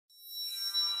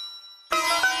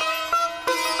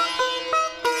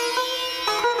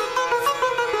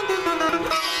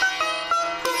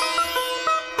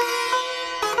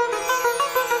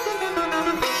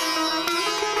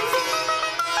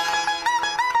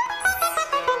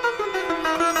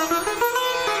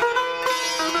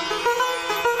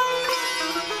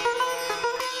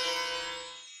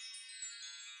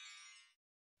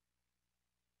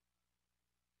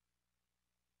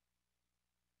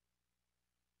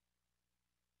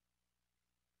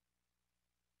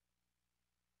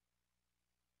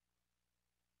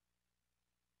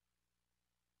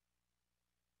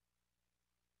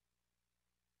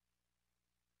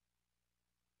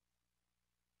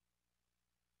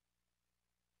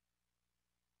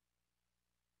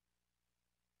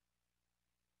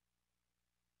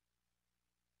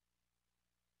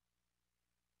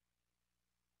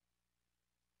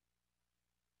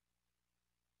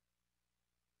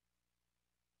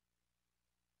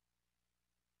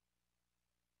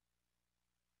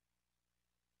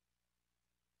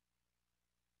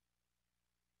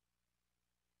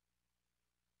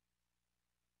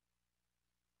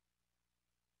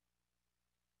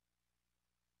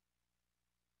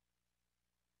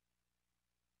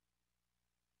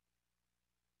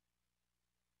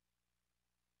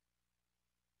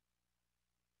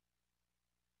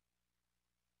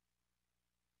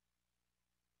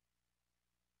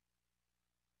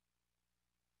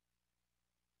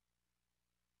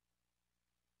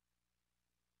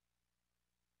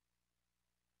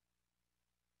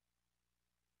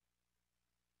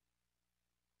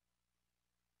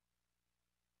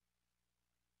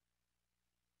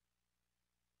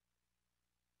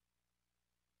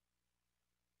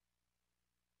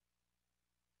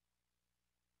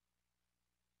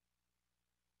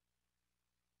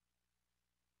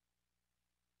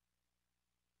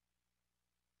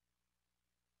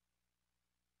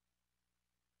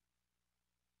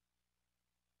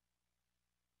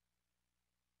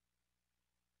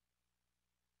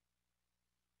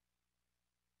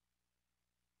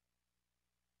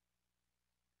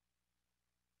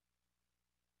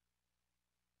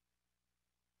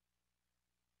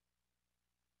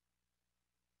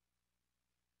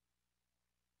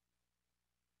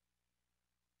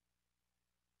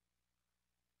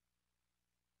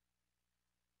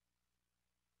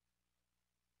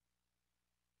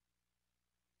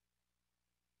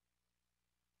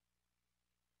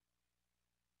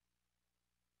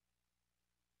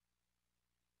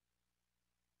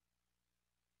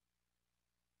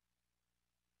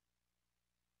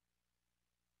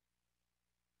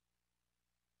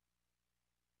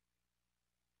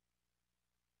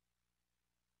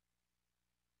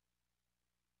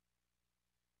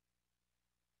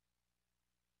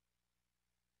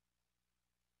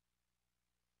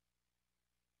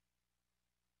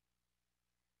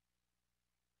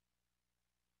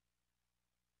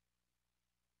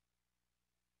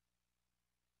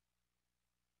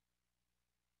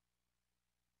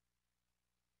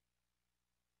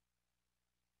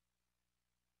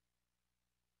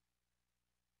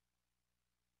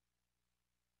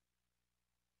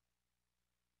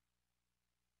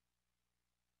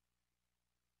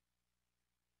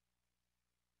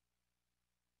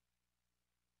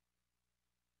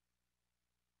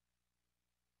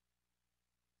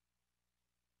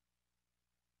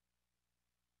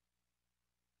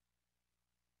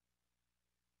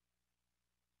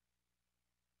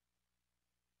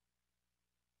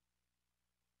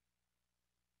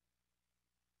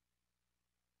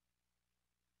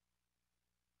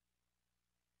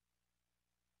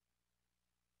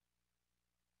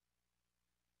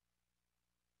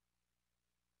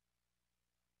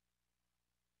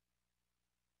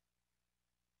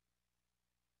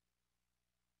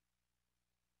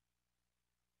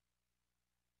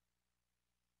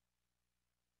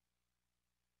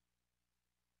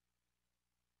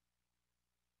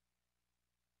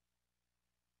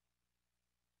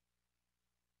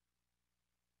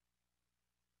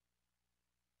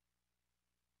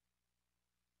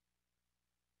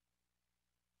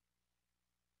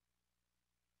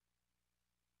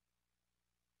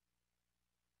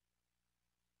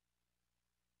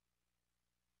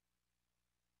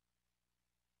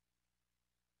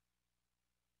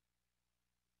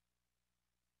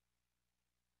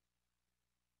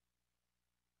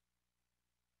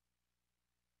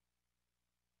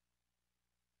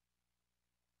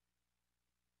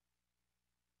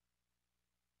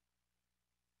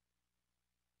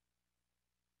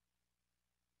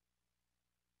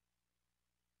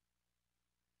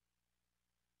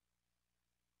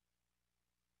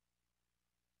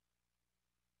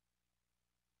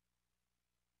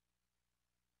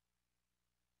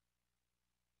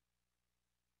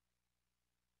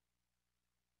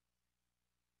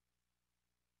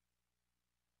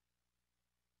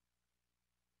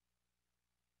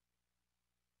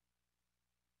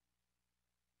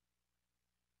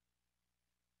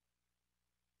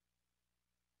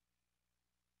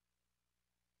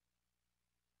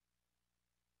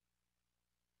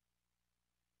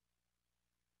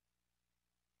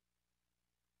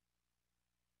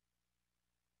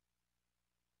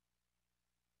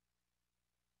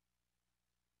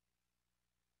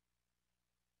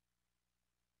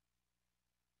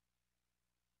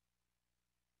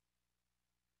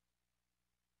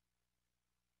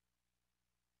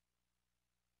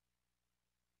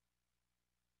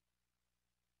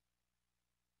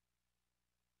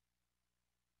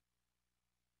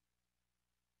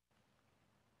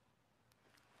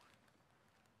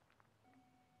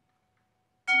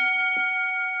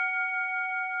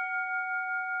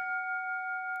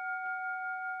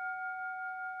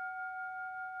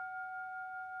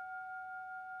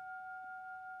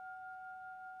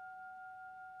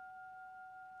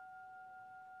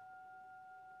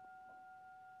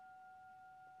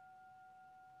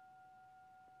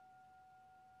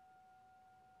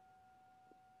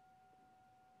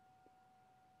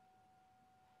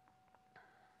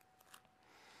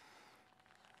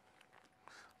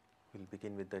We'll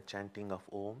begin with the chanting of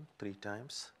Om 3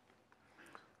 times.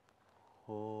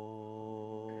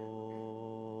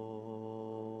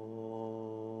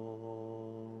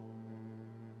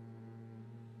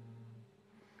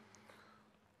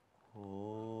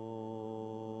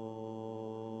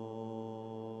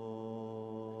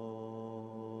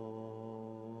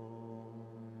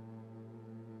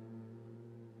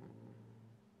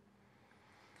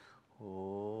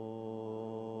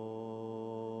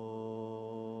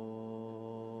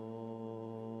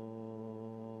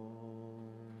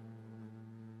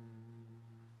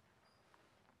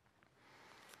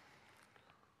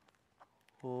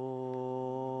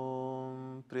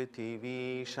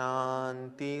 पृथिवी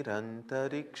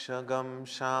शान्तिरन्तरिक्षगं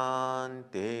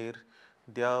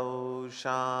शान्तिर्द्यौ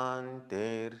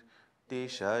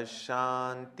शान्तिर्दिशः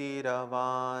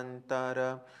शान्तिरवान्तर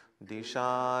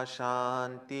दिशा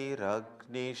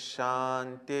शान्तिरग्निः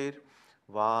शान्तिर्वायुः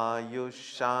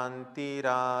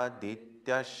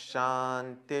शान्तिरादित्यः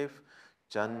शान्तिः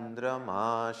चन्द्रमा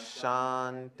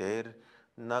शान्तिर्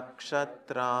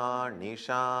नक्षत्राणि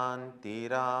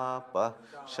शान्तिरापः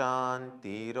शान्तिरोषधयः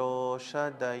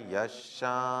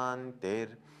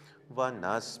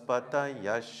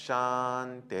शान्तिर्वनस्पतयः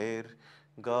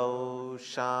शान्तिर्गौ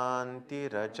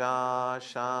शान्तिरजा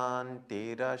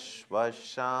शान्तिरश्वः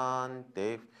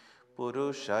शान्तिः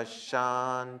पुरुषः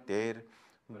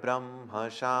शान्तिर्ब्रह्म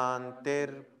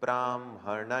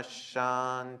शान्तिर्ब्राह्मणः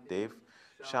शान्तिः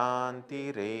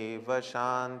शान्तिरेव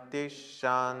शान्तिः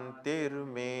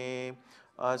शान्तिर्मे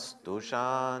अस्तु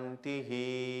शान्तिः.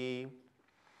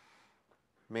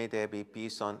 May there be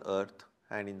peace on earth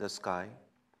and in the sky.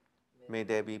 May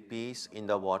there be peace in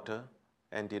the water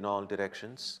and in all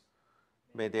directions.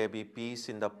 May there be peace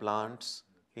in the plants,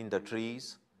 in the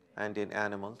trees, and in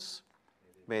animals.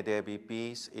 May there be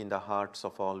peace in the hearts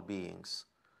of all beings.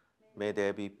 May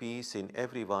there be peace in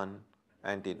everyone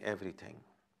and in everything.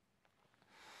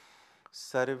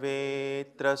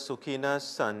 Sarvetra sukhinas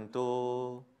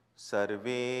santu,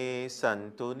 sarve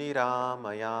santu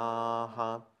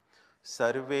niramayaha,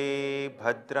 sarve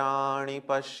bhadrani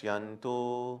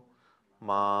pashyantu,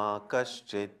 ma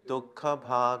kaschid dukkha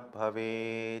bhag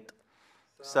bhavet,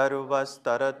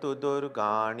 sarvastaratu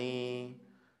durgani,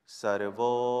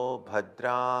 sarvo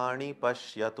bhadrani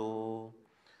pashyatu,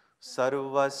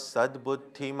 sarvas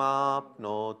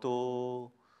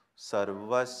sadbuddhimapnotu,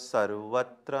 Sarvas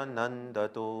sarvatra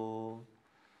nandatu.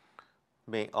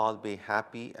 May all be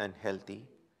happy and healthy.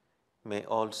 May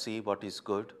all see what is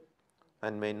good,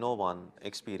 and may no one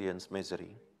experience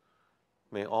misery.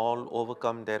 May all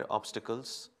overcome their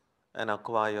obstacles and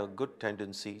acquire good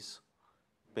tendencies.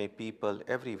 May people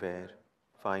everywhere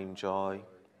find joy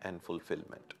and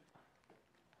fulfillment.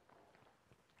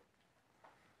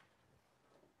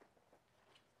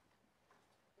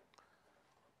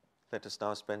 Let us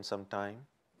now spend some time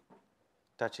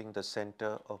touching the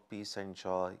center of peace and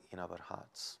joy in our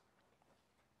hearts.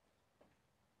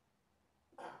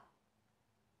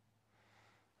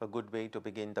 A good way to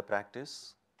begin the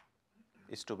practice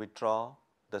is to withdraw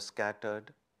the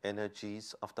scattered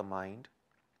energies of the mind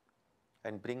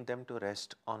and bring them to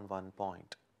rest on one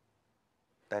point.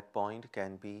 That point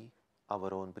can be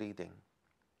our own breathing.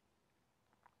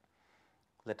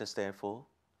 Let us therefore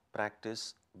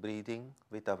practice breathing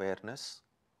with awareness.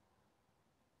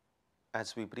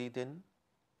 As we breathe in,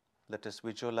 let us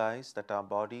visualize that our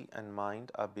body and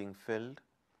mind are being filled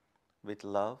with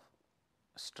love,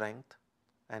 strength,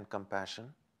 and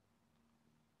compassion.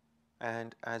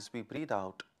 And as we breathe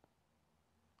out,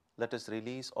 let us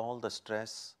release all the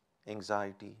stress,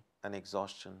 anxiety, and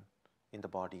exhaustion in the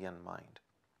body and mind.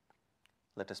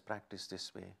 Let us practice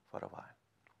this way for a while.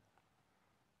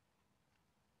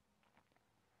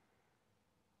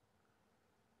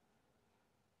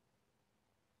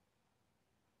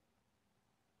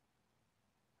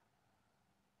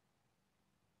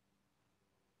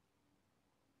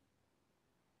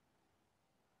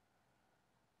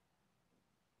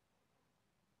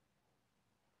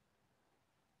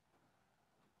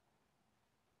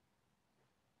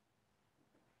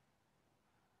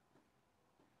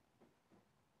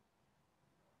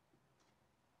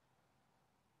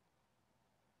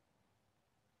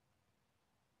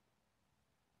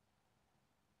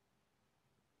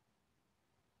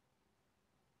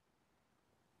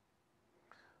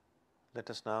 Let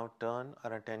us now turn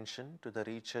our attention to the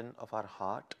region of our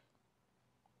heart.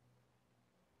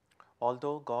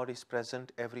 Although God is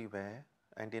present everywhere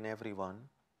and in everyone,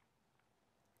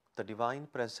 the divine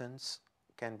presence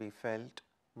can be felt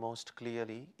most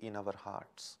clearly in our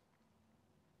hearts.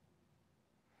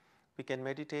 We can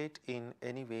meditate in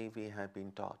any way we have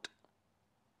been taught.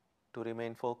 To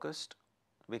remain focused,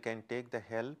 we can take the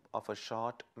help of a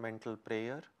short mental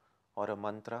prayer or a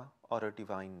mantra or a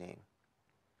divine name.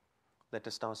 Let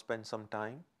us now spend some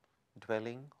time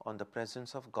dwelling on the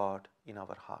presence of God in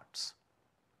our hearts.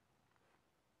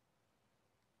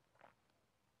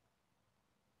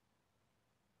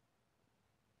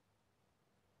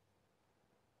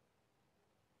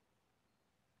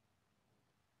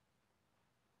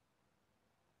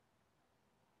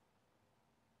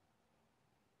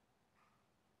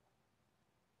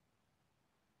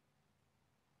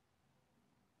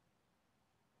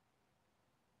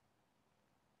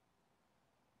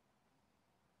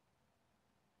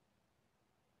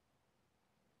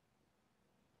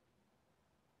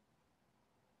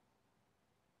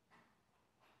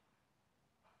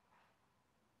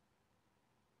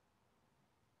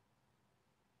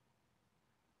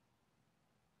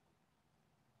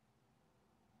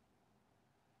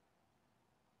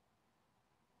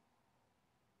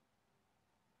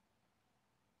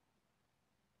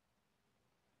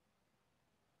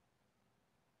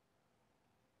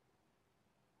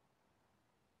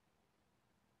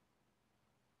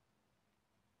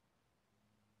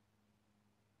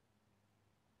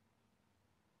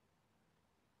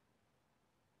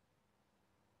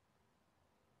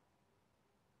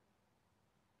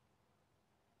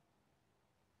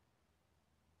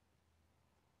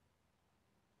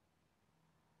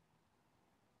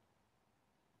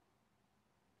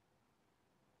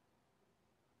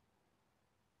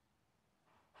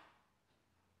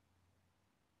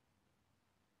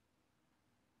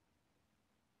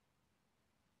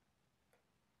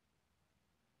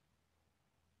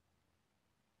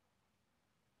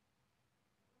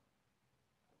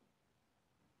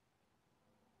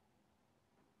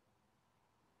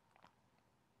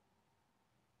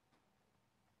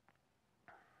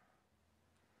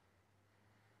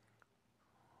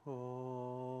 Om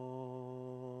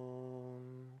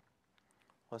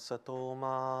Asato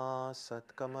ma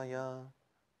Satkamaya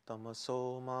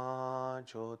Tamaso ma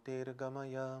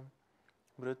Jyotirgamaya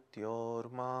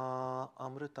Mrityorma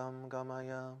Amritam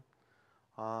Gamaya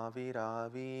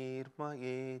Aviravirma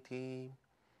Yeti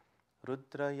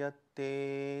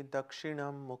Rudrayatte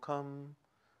Dakshinam Mukham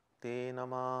Te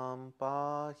Namam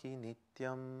Pahi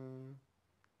Nityam.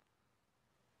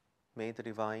 May the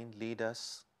Divine lead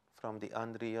us from the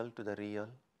unreal to the real,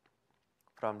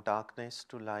 from darkness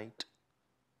to light,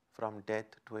 from death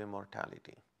to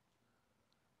immortality.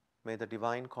 May the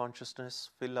Divine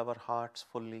Consciousness fill our hearts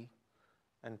fully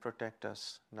and protect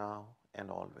us now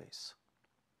and always.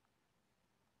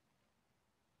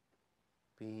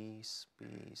 Peace,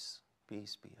 peace,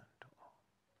 peace be unto all.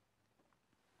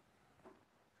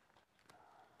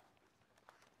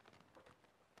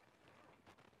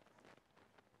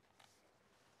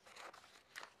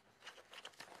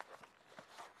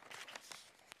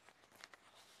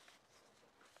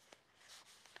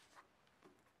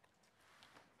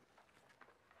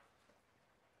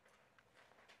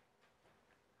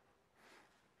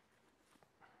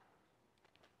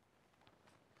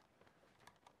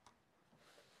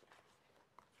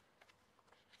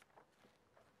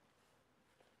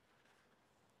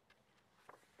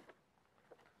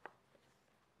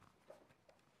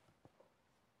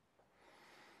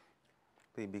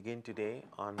 We begin today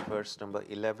on verse number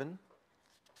 11.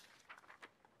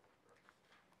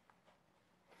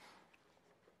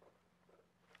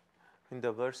 In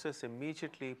the verses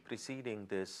immediately preceding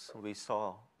this, we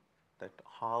saw that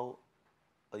how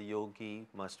a yogi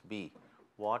must be,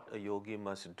 what a yogi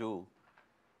must do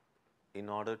in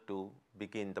order to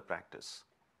begin the practice.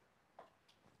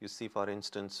 You see, for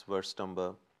instance, verse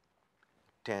number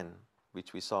 10,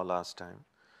 which we saw last time.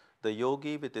 The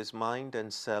yogi with his mind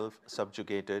and self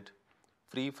subjugated,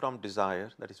 free from desire,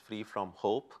 that is free from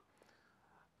hope,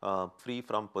 free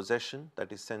from possession,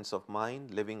 that is sense of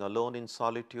mind, living alone in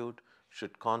solitude,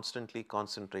 should constantly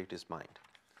concentrate his mind.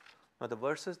 Now the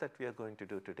verses that we are going to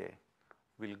do today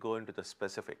will go into the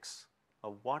specifics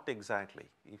of what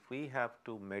exactly, if we have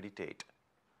to meditate,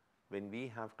 when we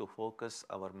have to focus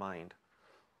our mind,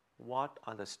 what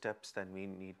are the steps that we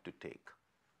need to take.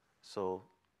 So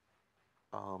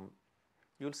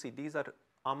you'll see these are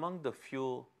among the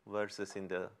few verses in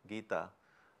the Gita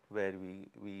where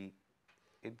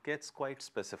it gets quite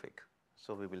specific.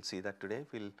 So we will see that today.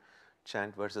 We'll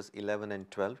chant verses 11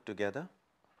 and 12 together.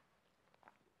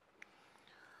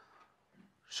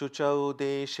 Shuchau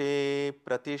deshe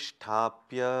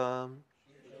pratisthapya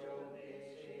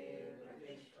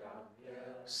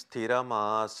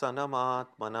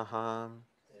sthiramasanamaatmanah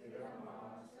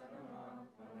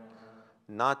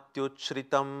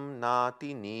natyuchritam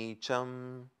nati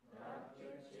neecham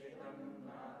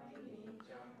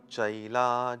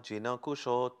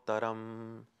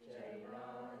Chailajinakushottaram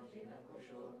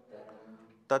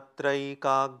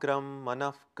Tatraikagram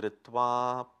manah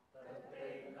kritva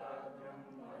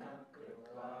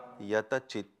Yata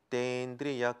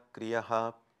chittendriya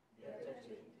kriyaha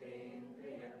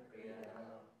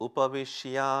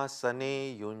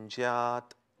Upavishyasane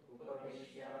yunjyat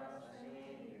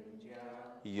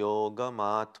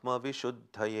Yogamatma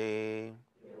vishuddhaye.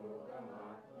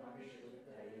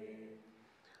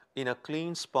 In a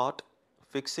clean spot,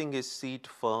 fixing his seat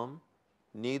firm,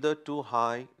 neither too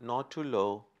high nor too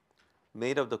low,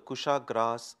 made of the kusha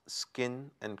grass, skin,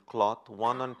 and cloth,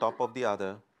 one on top of the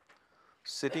other,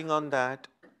 sitting on that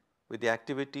with the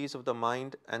activities of the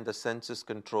mind and the senses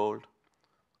controlled,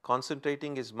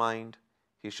 concentrating his mind,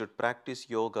 he should practice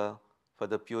yoga for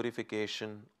the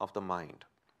purification of the mind.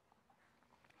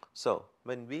 So,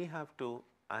 when we have to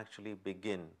actually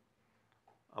begin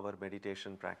our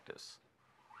meditation practice,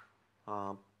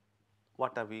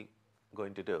 what are we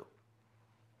going to do?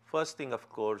 First thing, of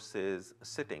course, is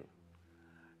sitting.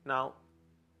 Now,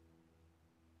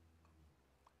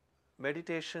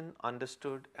 meditation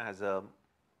understood as a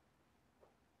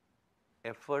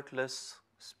effortless,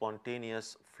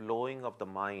 spontaneous flowing of the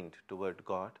mind toward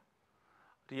God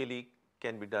really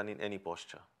can be done in any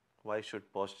posture. Why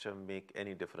should posture make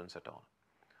any difference at all?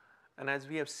 And as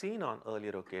we have seen on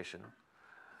earlier occasion,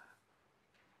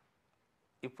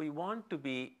 if we want to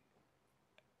be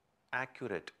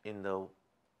accurate in the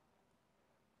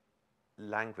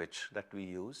language that we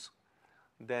use,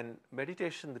 then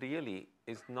meditation really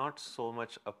is not so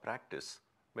much a practice.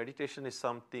 Meditation is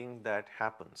something that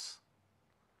happens.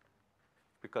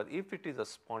 Because if it is a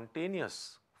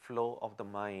spontaneous flow of the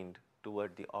mind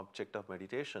toward the object of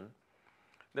meditation,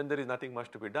 then there is nothing much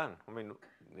to be done. I mean,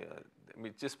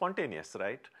 it's just spontaneous,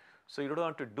 right? So you don't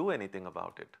have to do anything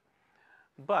about it.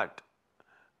 But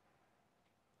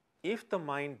if the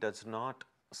mind does not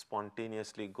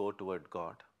spontaneously go toward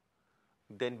God,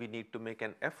 then we need to make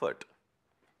an effort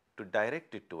to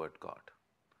direct it toward God.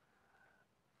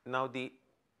 Now, the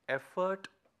effort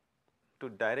to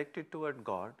direct it toward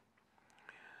God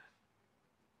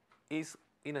is,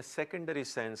 in a secondary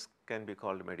sense, can be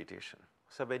called meditation.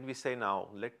 So when we say now,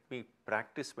 let me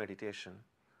practice meditation,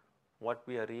 what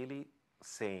we are really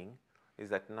saying is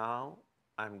that now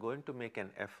I'm going to make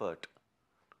an effort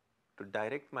to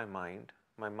direct my mind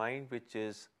which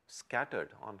is scattered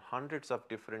on hundreds of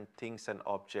different things and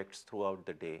objects throughout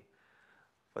the day.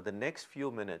 For the next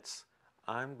few minutes,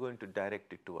 I'm going to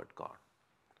direct it toward God.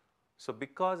 So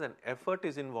because an effort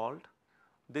is involved,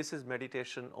 this is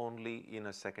meditation only in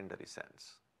a secondary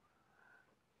sense.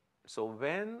 So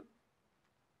when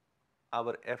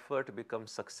our effort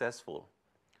becomes successful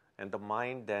and the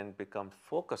mind then becomes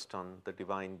focused on the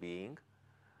Divine Being,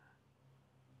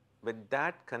 when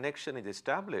that connection is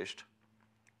established,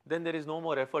 then there is no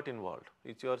more effort involved.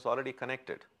 You're already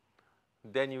connected.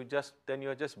 Then you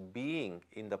are just being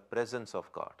in the presence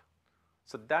of God.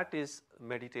 So that is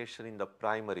meditation in the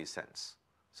primary sense.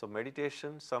 So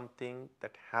meditation, something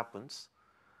that happens,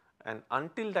 and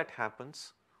until that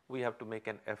happens, we have to make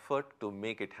an effort to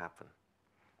make it happen.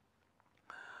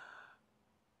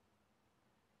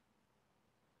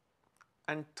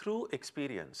 And through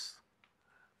experience,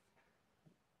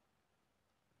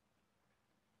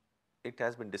 it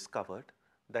has been discovered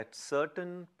that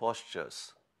certain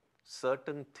postures,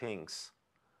 certain things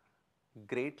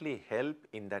greatly help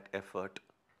in that effort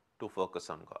to focus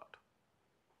on God.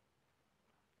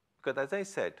 Because as I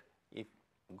said, if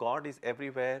God is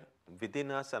everywhere within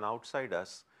us and outside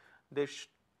us, there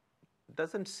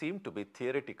doesn't seem to be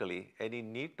theoretically any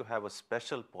need to have a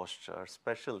special posture,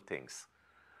 special things.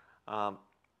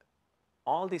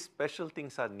 All these special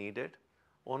things are needed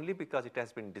only because it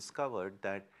has been discovered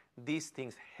that these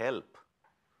things help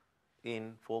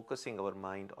in focusing our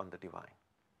mind on the Divine.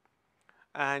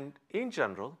 And in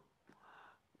general,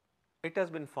 it has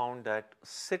been found that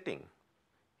sitting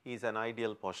is an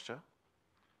ideal posture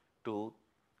to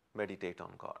meditate on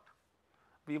God.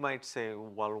 We might say,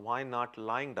 well, why not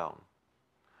lying down?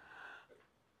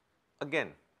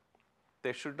 Again,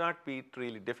 there should not be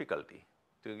really difficulty.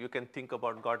 You can think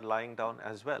about God lying down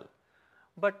as well.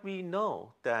 But we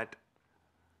know that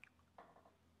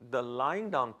the lying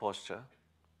down posture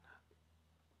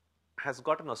has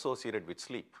gotten associated with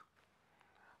sleep.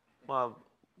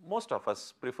 Most of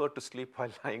us prefer to sleep while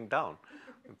lying down.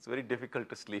 It's very difficult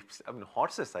to sleep. I mean,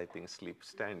 horses, I think, sleep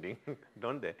standing,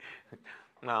 don't they?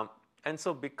 And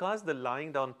so because the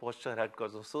lying down posture had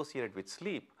got associated with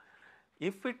sleep,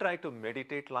 if we try to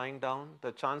meditate lying down,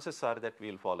 the chances are that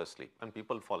we'll fall asleep. And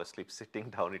people fall asleep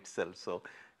sitting down itself. So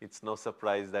it's no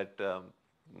surprise that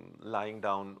lying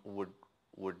down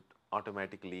would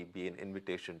automatically be an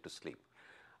invitation to sleep.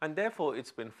 And therefore,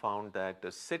 it's been found that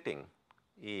sitting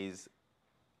is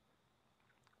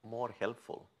more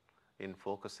helpful in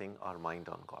focusing our mind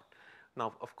on God.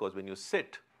 Now, of course, when you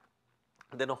sit,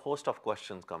 then a host of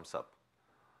questions comes up.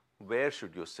 Where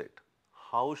should you sit?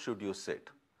 How should you sit?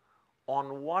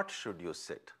 On what should you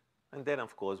sit? And then,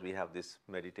 of course, we have these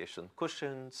meditation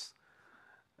cushions.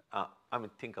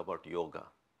 Think about yoga,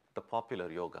 the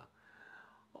popular yoga.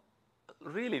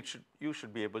 Really, you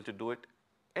should be able to do it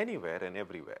anywhere and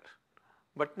everywhere.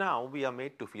 But now we are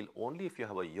made to feel only if you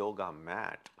have a yoga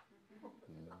mat,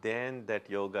 then that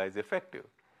yoga is effective.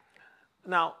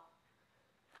 Now,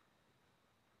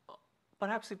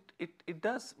 perhaps it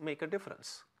does make a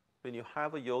difference. When you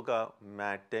have a yoga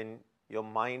mat, then your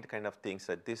mind kind of thinks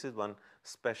that this is one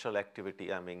special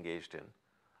activity I'm engaged in.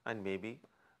 And maybe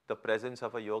the presence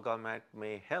of a yoga mat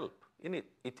may help. In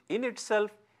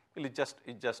itself, it's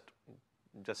just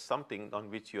something on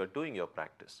which you are doing your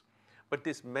practice. But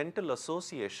this mental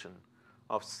association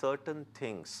of certain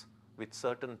things with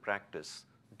certain practice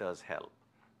does help.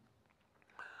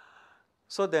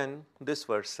 So then this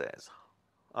verse says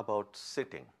about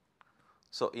sitting.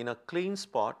 So in a clean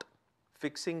spot,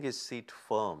 fixing his seat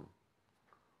firm.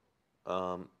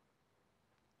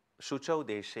 Shuchau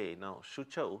deshe. Now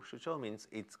shuchau means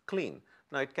it's clean.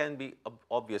 Now it can be,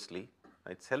 obviously,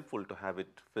 it's helpful to have it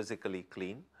physically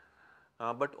clean,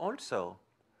 but also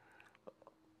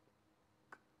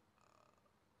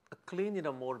clean in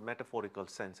a more metaphorical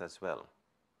sense as well.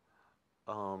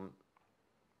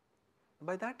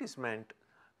 By that is meant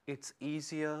it's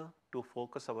easier to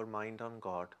focus our mind on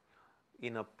God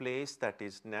in a place that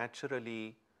is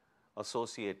naturally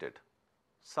associated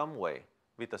some way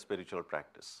with a spiritual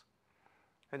practice.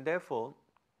 And therefore,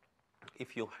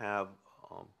 if you have,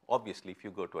 obviously if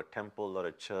you go to a temple or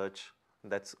a church,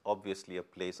 that's obviously a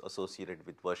place associated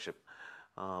with worship.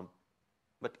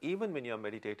 But even when you are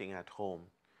meditating at home,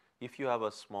 if you have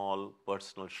a small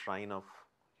personal shrine of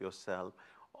yourself,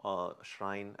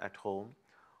 shrine at home,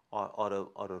 or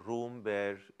a room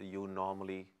where you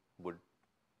normally would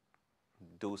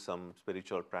do some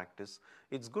spiritual practice,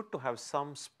 it's good to have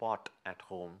some spot at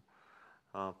home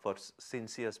for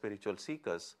sincere spiritual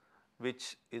seekers,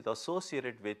 which is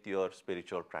associated with your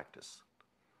spiritual practice.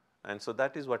 And so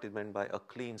that is what is meant by a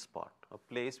clean spot, a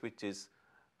place which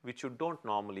you don't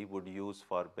normally would use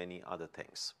for many other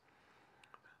things.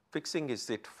 Fixing his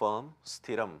seat firm,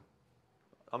 sthiram.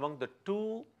 Among the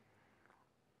two,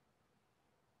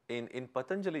 in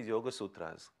Patanjali's Yoga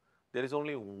Sutras, there is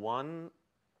only one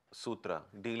sutra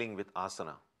dealing with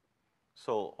asana.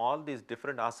 So all these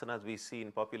different asanas we see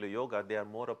in popular yoga, they are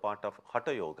more a part of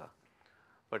Hatha Yoga.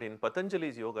 But in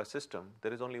Patanjali's yoga system,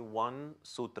 there is only one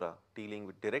sutra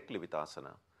dealing directly with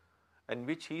asana, in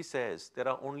which he says there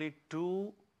are only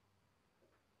two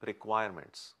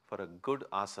requirements for a good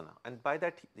asana. And by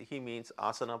that he means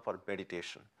asana for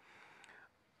meditation.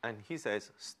 And he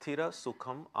says, sthira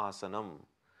sukham asanam.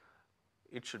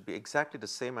 It should be exactly the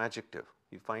same adjective.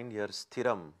 You find here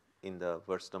sthiram in the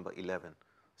verse number 11,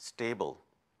 stable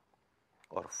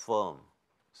or firm.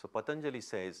 So Patanjali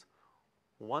says,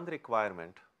 one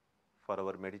requirement for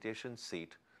our meditation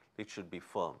seat, it should be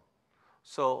firm.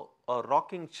 So a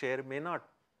rocking chair may not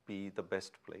be the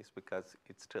best place because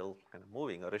it's still kind of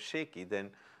moving, or a shaky, then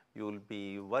you'll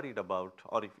be worried about,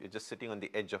 or if you're just sitting on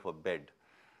the edge of a bed,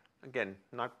 again,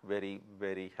 not very,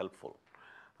 very helpful.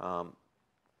 And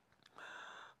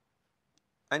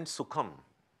sukham.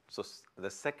 So the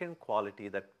second quality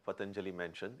that Patanjali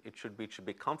mentioned, it should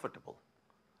be comfortable.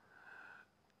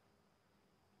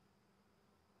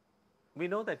 We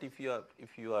know that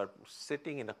if you are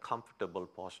sitting in a comfortable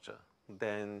posture,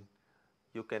 then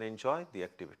you can enjoy the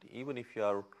activity. Even if you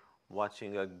are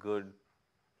watching a good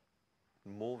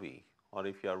movie, or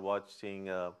if you are watching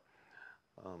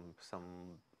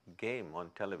some game on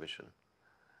television,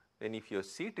 then if your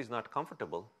seat is not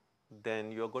comfortable,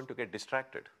 then you are going to get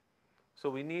distracted. So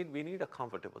we need a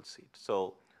comfortable seat.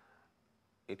 So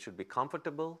it should be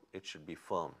comfortable, it should be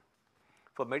firm.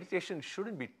 For meditation, it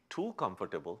shouldn't be too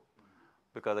comfortable,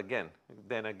 because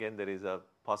then again there is a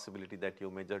possibility that you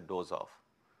may just doze off.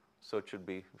 So it should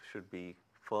be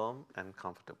firm and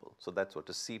comfortable. So that's what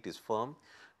a seat is: firm,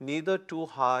 neither too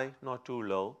high nor too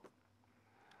low.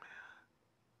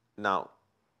 Now,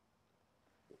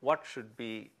 what should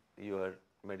be your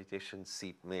meditation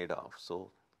seat made of?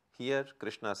 So here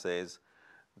Krishna says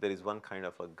there is one kind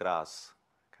of a grass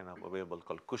kind of available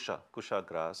called kusha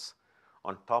grass.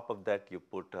 On top of that you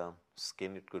put a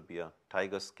skin. It could be a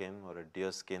tiger skin or a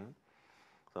deer skin.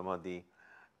 Some of the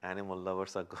animal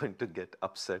lovers are going to get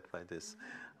upset by this,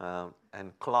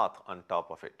 and cloth on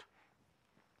top of it.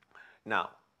 Now,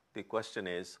 the question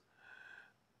is,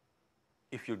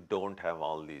 if you don't have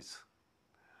all these,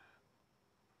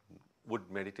 would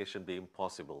meditation be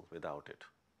impossible without it?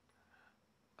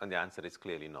 And the answer is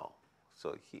clearly no.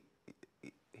 So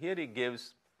here he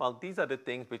gives, well, these are the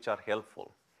things which are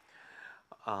helpful.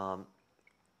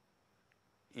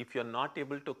 If you're not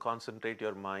able to concentrate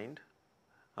your mind,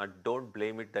 don't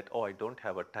blame it that, oh, I don't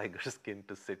have a tiger skin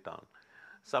to sit on.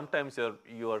 Sometimes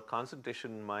your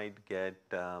concentration might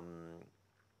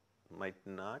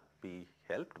not be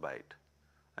helped by it.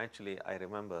 Actually, I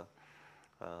remember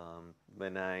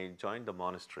when I joined the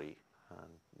monastery,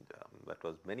 that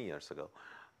was many years ago,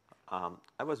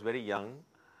 I was very young,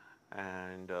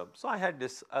 and so I had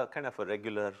this kind of a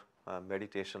regular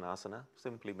meditation asana,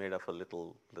 simply made of a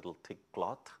little thick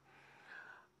cloth,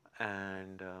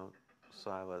 and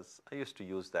so I used to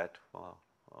use that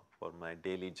for my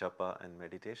daily japa and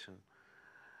meditation.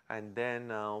 And then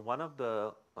one of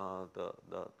the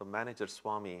manager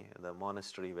Swami, the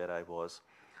monastery where I was,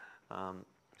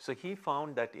 so he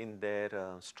found that in their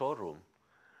storeroom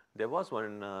there was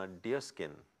one deer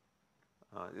skin.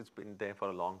 It's been there for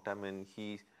a long time, and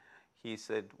he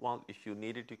said, well, if you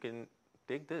need it, you can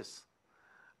take this.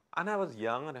 And I was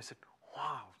young, and I said,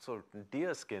 wow, so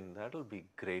deer skin, that'll be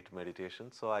great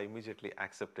meditation. So I immediately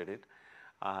accepted it.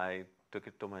 I took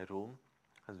it to my room.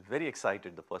 I was very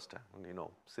excited the first time,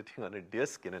 sitting on a deer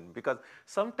skin. And because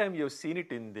sometimes you've seen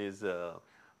it in these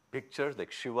pictures,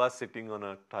 like Shiva sitting on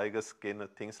a tiger skin or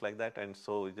things like that. And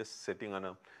so just sitting on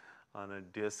a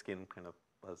deer skin kind of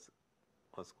was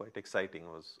quite exciting.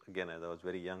 I was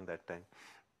very young that time.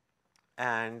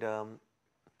 And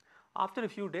after a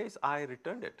few days, I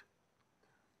returned it.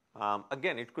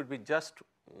 Again, it could be just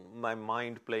my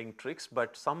mind playing tricks,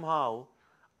 but somehow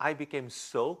I became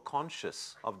so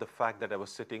conscious of the fact that I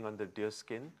was sitting on the deer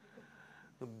skin.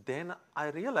 Then I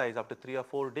realized after 3 or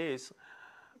 4 days,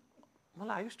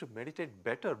 well, I used to meditate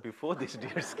better before this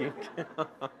deer skin.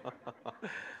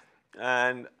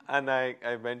 And I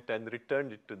went and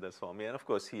returned it to the Swami, and of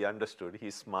course he understood, he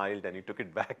smiled and he took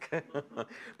it back.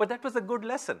 But that was a good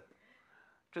lesson.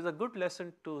 It was a good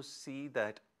lesson to see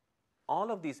that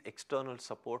all of these external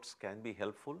supports can be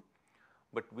helpful,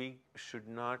 but we should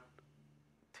not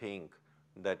think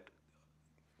that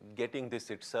getting this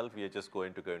itself, we are just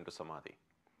going to go into samadhi.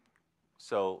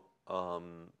 So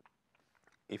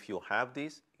if you have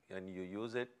these and you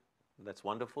use it, that's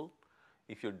wonderful.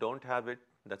 If you don't have it,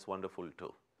 that's wonderful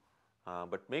too.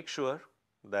 But make sure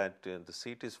that the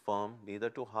seat is firm, neither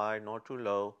too high nor too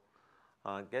low.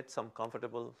 Get some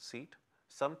comfortable seat.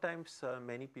 Sometimes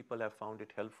many people have found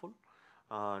it helpful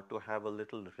to have a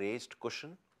little raised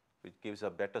cushion, which gives a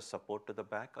better support to the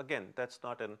back. Again, that's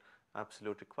not an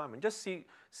absolute requirement. Just see,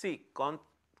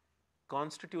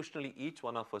 constitutionally, each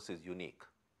one of us is unique.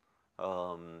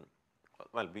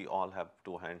 Well, we all have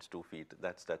 2 hands, 2 feet.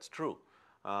 That's true.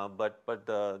 But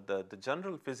the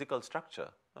general physical structure,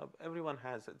 everyone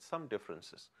has some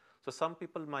differences. So some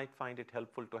people might find it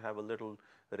helpful to have a little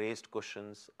raised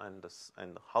cushions,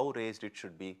 and how raised it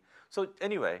should be. So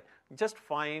anyway, just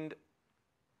find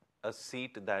a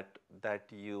seat that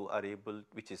you are able,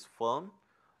 which is firm,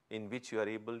 in which you are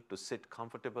able to sit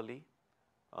comfortably.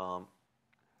 And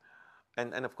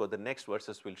of course, the next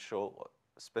verses will show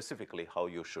specifically how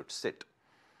you should sit.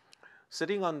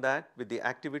 Sitting on that with the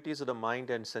activities of the mind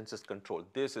and senses controlled,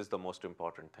 this is the most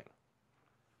important thing.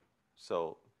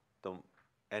 So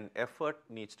an effort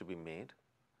needs to be made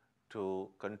to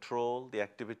control the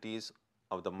activities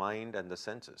of the mind and the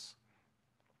senses.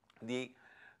 When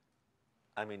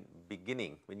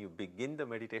you begin the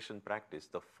meditation practice,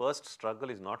 the first struggle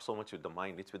is not so much with the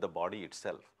mind, it's with the body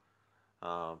itself.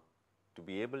 To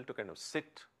be able to kind of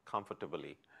sit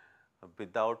comfortably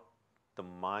without the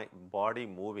body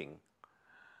moving,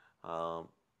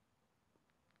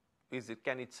 it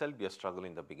can itself be a struggle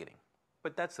in the beginning.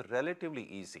 But that's relatively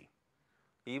easy.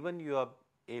 Even you are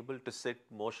able to sit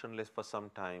motionless for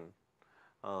some time,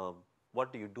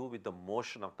 what do you do with the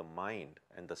motion of the mind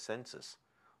and the senses,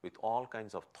 with all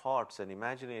kinds of thoughts and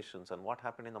imaginations, and what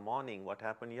happened in the morning, what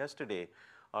happened yesterday,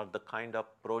 or the kind of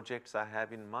projects I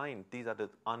have in mind. These are the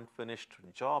unfinished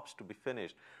jobs to be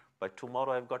finished. By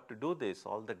tomorrow I've got to do this,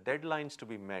 all the deadlines to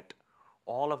be met.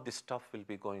 All of this stuff will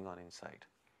be going on inside.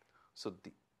 So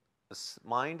the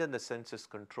mind and the senses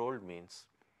controlled means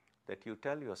that you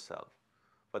tell yourself,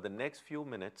 for the next few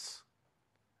minutes,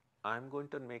 I'm going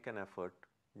to make an effort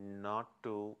not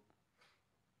to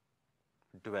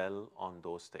dwell on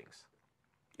those things.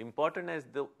 Important as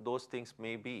those things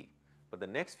may be, but the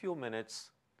next few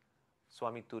minutes,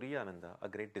 Swami Tyagananda, a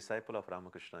great disciple of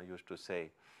Ramakrishna, used to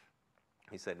say,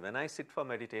 he said, when I sit for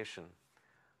meditation,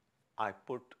 I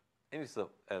put, and it's a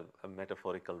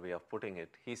metaphorical way of putting it,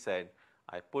 he said,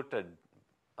 I put a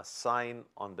sign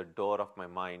on the door of my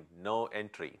mind, no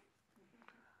entry.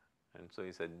 And so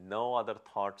he said, no other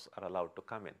thoughts are allowed to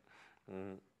come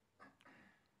in.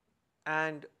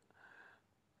 And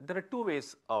there are two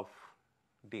ways of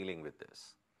dealing with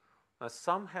this.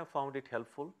 Some have found it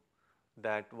helpful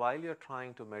that while you're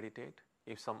trying to meditate,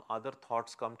 if some other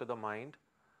thoughts come to the mind,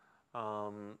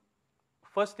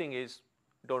 first thing is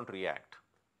don't react.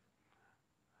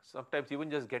 Sometimes even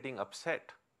just getting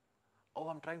upset. Oh,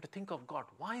 I'm trying to think of God.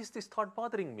 Why is this thought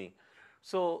bothering me?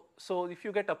 So if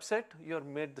you get upset, you've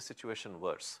made the situation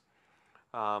worse.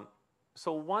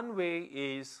 So one way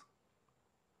is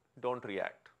don't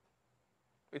react.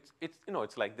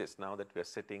 It's like this now that we are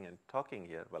sitting and talking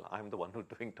here. Well, I'm the one who's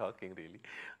doing talking really.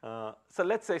 So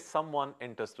let's say someone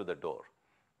enters through the door,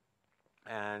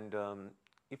 and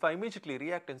if I immediately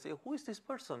react and say, who is this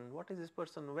person? What is this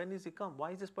person? When is he come?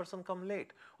 Why is this person come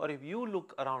late? Or if you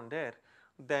look around there,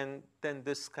 then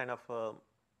this kind of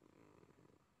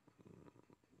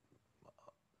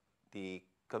the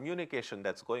communication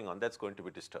that's going on, that's going to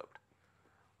be disturbed.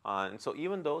 And so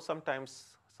even though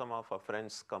sometimes some of our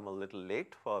friends come a little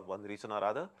late for one reason or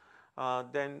other,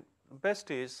 then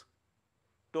best is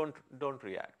don't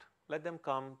react. Let them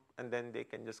come, and then they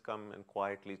can just come and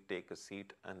quietly take a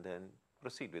seat and then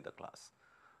proceed with the class.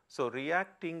 So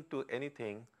reacting to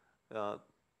anything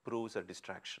proves a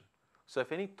distraction. So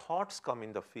if any thoughts come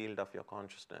in the field of your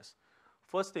consciousness,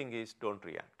 first thing is don't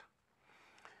react.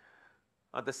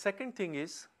 The second thing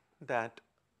is that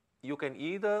you can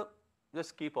either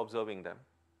just keep observing them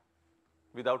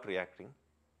without reacting,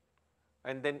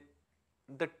 and then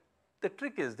the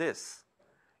trick is this: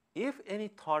 if any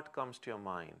thought comes to your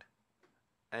mind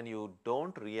and you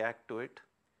don't react to it,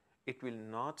 it will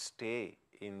not stay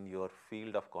in your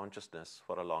field of consciousness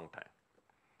for a long time.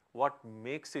 What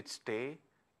makes it stay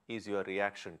is your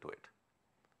reaction to it.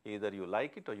 Either you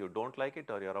like it or you don't like it,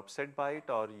 or you're upset by it,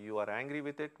 or you are angry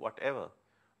with it, whatever.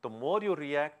 The more you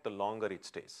react, the longer it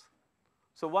stays.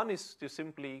 So one is to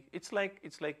simply, it's like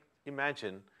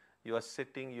imagine you are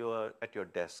sitting, you are at your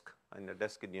desk, and the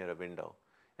desk is near a window,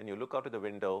 and you look out of the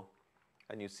window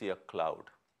and you see a cloud.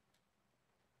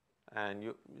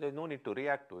 And there's no need to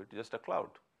react to it, just a cloud.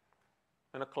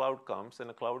 When a cloud comes,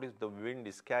 and the wind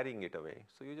is carrying it away.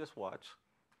 So you just watch,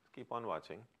 keep on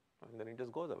watching, and then it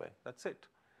just goes away. That's it.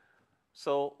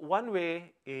 So one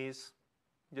way is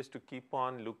just to keep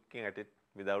on looking at it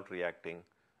without reacting,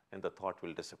 and the thought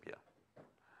will disappear.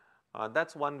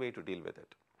 That's one way to deal with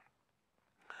it.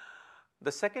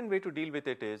 The second way to deal with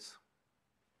it is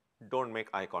don't make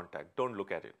eye contact, don't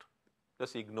look at it,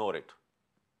 just ignore it.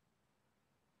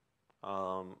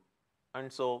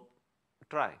 And so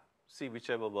try, see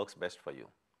whichever works best for you.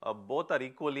 Both are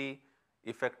equally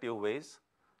effective ways,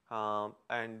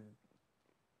 and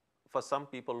for some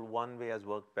people one way has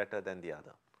worked better than the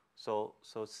other. So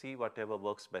see whatever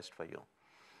works best for you.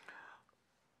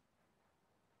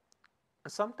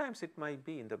 Sometimes it might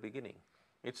be in the beginning.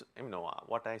 It's,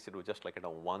 what I said was just like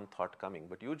one thought coming,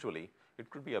 but usually it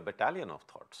could be a battalion of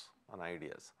thoughts and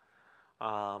ideas.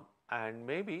 And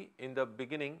maybe in the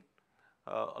beginning,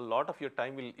 a lot of your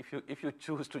time will, if you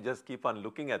choose to just keep on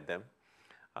looking at them,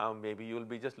 maybe you will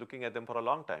be just looking at them for a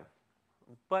long time.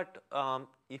 But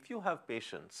if you have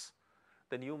patience,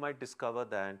 then you might discover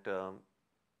that,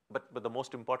 but the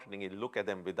most important thing is look at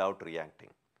them without reacting.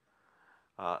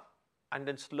 And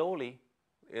then slowly,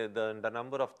 the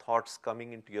number of thoughts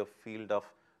coming into your field of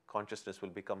consciousness will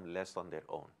become less on their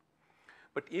own.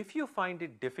 But if you find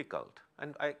it difficult,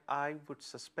 and I would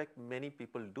suspect many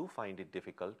people do find it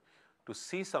difficult to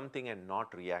see something and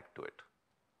not react to it,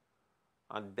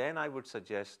 and then I would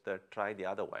suggest that try the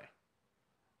other way.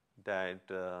 That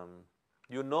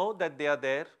you know that they are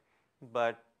there,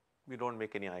 but you don't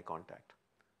make any eye contact.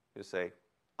 You say,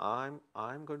 I'm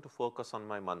going to focus on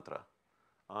my mantra.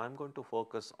 I'm going to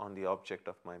focus on the object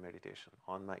of my meditation,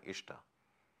 on my Ishta.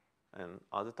 And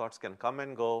other thoughts can come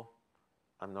and go.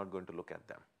 I'm not going to look at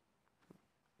them.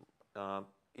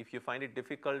 If you find it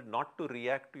difficult not to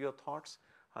react to your thoughts,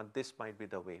 this might be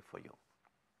the way for you.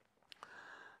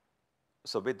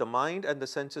 So with the mind and the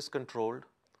senses controlled,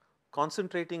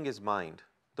 concentrating is mind.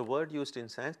 The word used in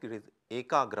Sanskrit is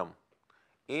ekagram.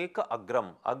 Eka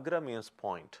agram. Agra means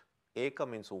point. Eka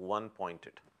means one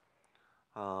pointed.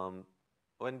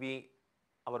 When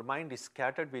our mind is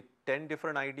scattered with 10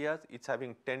 different ideas, it's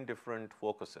having 10 different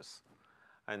focuses.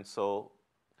 And so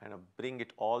kind of bring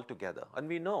it all together. And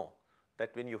we know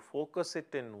that when you focus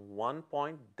it in one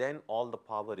point, then all the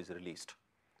power is released.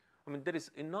 I mean, there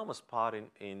is enormous power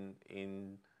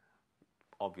in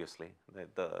obviously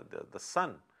the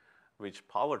sun, which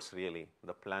powers really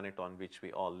the planet on which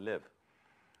we all live.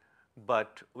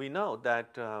 But we know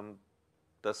that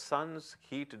the sun's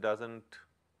heat doesn't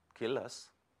kill us.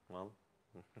 Well,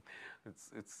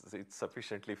 it's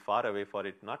sufficiently far away for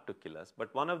it not to kill us.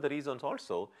 But one of the reasons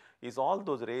also is all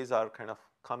those rays are kind of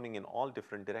coming in all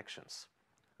different directions.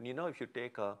 And you know, if you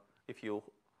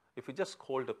just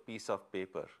hold a piece of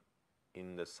paper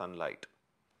in the sunlight,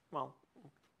 well,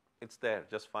 it's there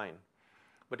just fine.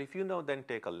 But if you now then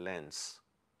take a lens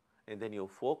and then you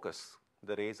focus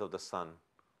the rays of the sun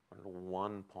on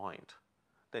one point,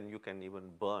 then you can even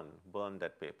burn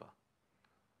that paper.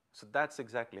 So that's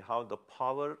exactly how the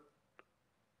power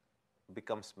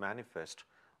becomes manifest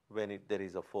when there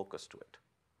is a focus to it.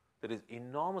 There is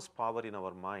enormous power in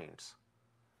our minds,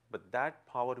 but that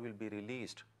power will be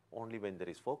released only when there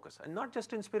is focus. And not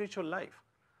just in spiritual life.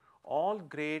 All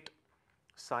great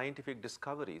scientific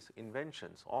discoveries,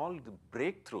 inventions, all the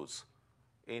breakthroughs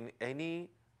in any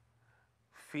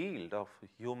field of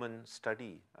human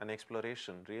study and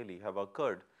exploration really have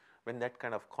occurred when that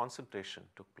kind of concentration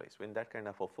took place, when that kind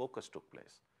of a focus took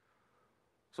place.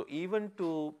 So even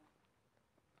to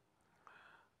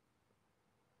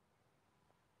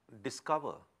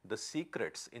discover the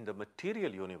secrets in the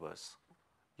material universe,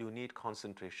 you need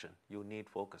concentration, you need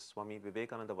focus. Swami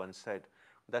Vivekananda once said,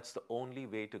 that's the only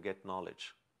way to get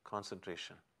knowledge,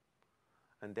 concentration.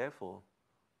 And therefore,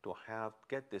 to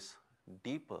get this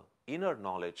deeper inner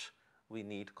knowledge, we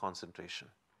need concentration.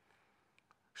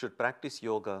 Should practice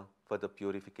yoga for the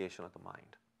purification of the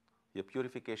mind. Your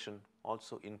purification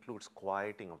also includes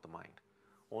quieting of the mind.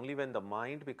 Only when the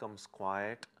mind becomes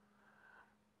quiet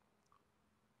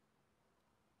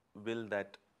will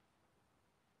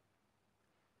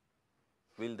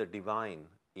the divine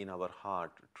in our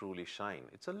heart truly shine.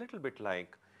 It's a little bit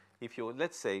like if you,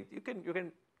 let's say,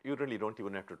 you really don't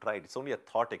even have to try it. It's only a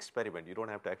thought experiment. You don't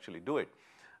have to actually do it.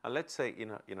 Let's say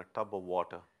in a tub of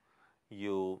water,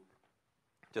 you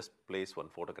just place one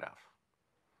photograph,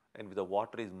 and if the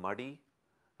water is muddy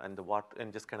and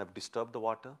just kind of disturb the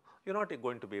water, you're not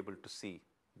going to be able to see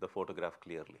the photograph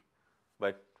clearly.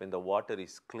 But when the water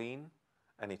is clean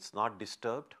and it's not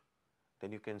disturbed,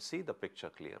 then you can see the picture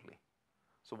clearly.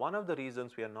 So one of the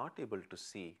reasons we are not able to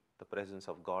see the presence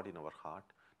of God in our heart,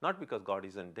 not because God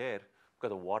isn't there,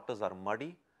 because the waters are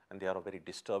muddy and they are very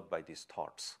disturbed by these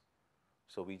thoughts.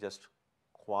 So we just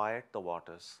quiet the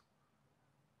waters,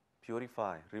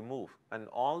 purify, remove, and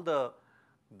all the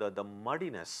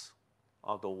muddiness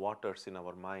of the waters in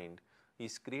our mind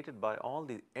is created by all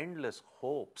the endless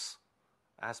hopes,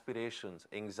 aspirations,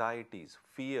 anxieties,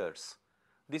 fears.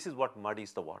 This is what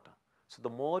muddies the water. So the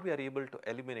more we are able to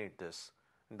eliminate this,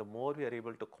 and the more we are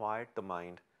able to quiet the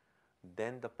mind,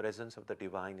 then the presence of the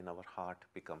divine in our heart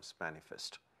becomes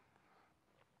manifest.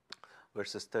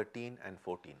 Verses 13 and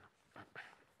 14.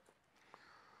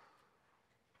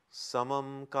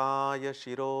 Samam kaya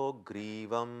shiro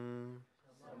grivam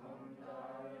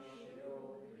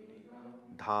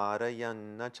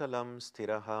dharayanna chalam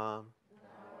sthiraha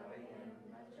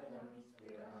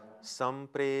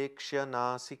samprekshya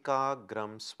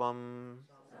nasikagram swam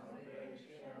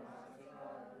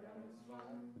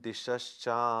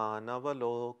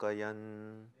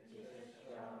dishascha-navalokayan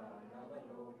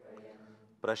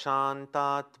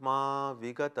prashantatma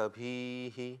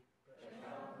vigatabhihi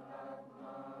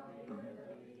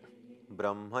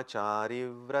brahmachari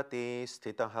vrate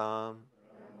sthitaha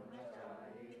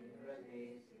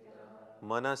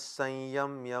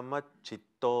manasanyamya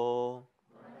machitto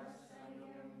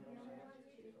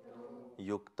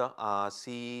yukta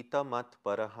asita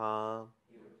matparaha.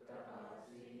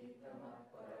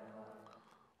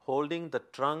 Holding the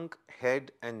trunk,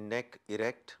 head and neck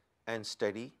erect and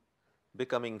steady,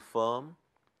 becoming firm,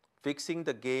 fixing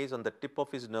the gaze on the tip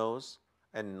of his nose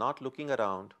and not looking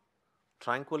around,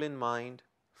 tranquil in mind,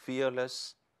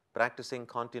 fearless, practicing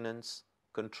continence,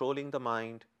 controlling the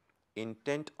mind,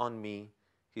 intent on me,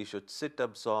 he should sit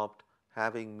absorbed,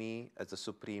 having me as the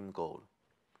supreme goal.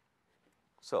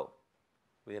 So,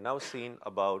 we have now seen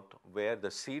about where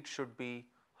the seat should be,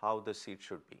 how the seat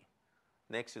should be.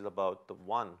 Next is about the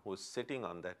one who is sitting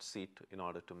on that seat in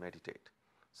order to meditate.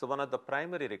 So one of the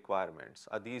primary requirements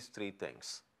are these three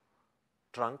things.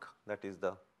 Trunk, that is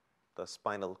the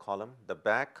spinal column, the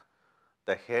back,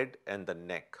 the head and the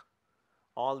neck.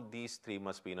 All these three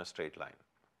must be in a straight line.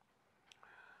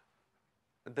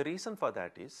 The reason for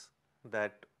that is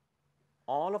that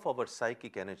all of our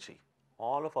psychic energy,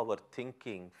 all of our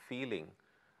thinking, feeling,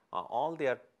 all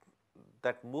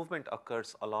that movement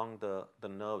occurs along the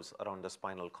nerves around the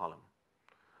spinal column.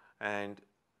 And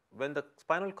when the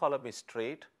spinal column is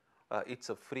straight, it's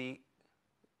a free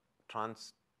what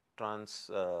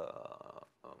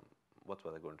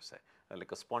was I going to say?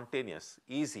 Like a spontaneous,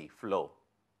 easy flow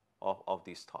of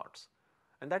these thoughts.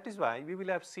 And that is why we will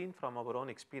have seen from our own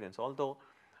experience, although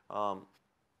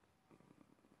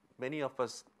many of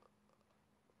us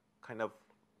kind of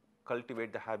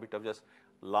cultivate the habit of just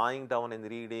lying down and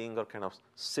reading, or kind of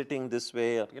sitting this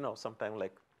way, or sometime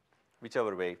like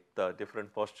whichever way, the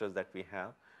different postures that we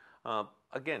have.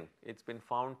 Again, it's been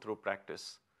found through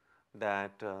practice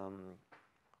that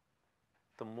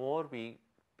the more we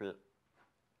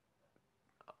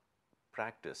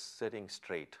practice sitting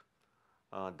straight,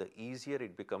 the easier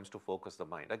it becomes to focus the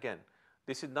mind. Again,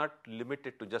 this is not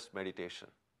limited to just meditation.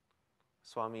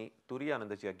 Swami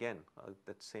Tyagananda, again,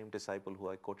 that same disciple who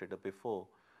I quoted before,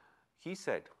 he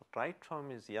said right from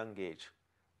his young age,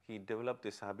 he developed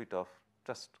this habit of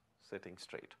just sitting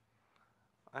straight.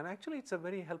 And actually, it's a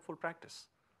very helpful practice.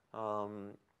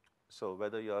 So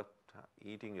whether you're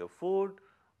eating your food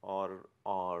or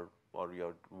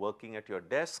you're working at your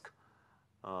desk,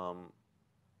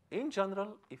 in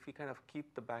general, if we kind of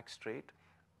keep the back straight,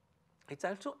 it's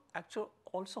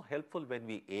also helpful when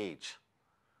we age.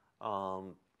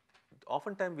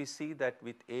 Oftentimes we see that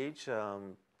with age,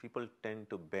 people tend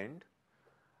to bend,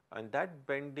 and that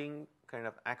bending kind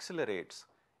of accelerates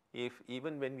if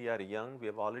even when we are young, we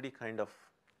have already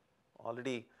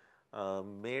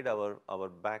made our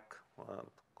back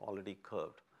already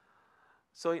curved.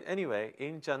 So anyway,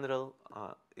 in general,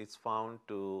 it's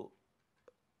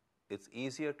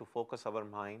easier to focus our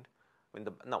mind when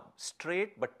now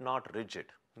straight but not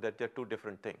rigid. That they're two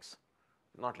different things.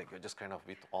 Not like you're just kind of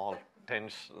with all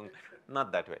tension,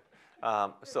 not that way.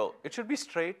 So it should be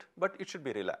straight, but it should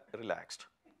be relaxed.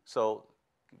 So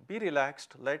be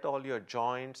relaxed, let all your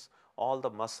joints, all the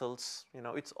muscles,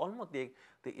 it's almost the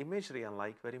imagery I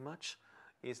like very much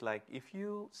is like if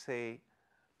you say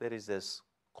there is this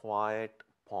quiet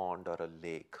pond or a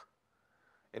lake,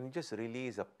 and you just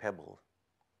release a pebble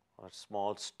or a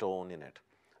small stone in it,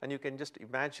 and you can just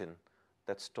imagine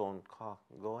that stone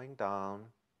going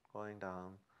down, and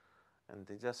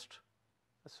they just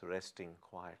resting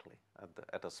quietly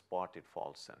at a spot it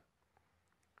falls in.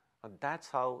 And that's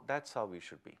how we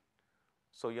should be.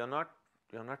 So you're not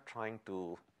trying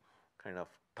to kind of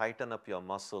tighten up your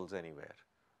muscles anywhere.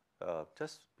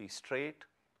 Just be straight,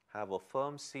 have a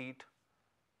firm seat,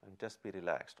 and just be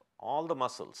relaxed. All the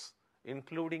muscles,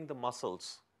 including the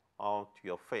muscles of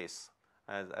your face,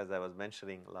 as I was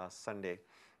mentioning last Sunday.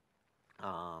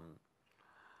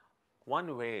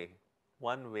 One way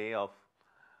of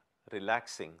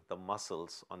relaxing the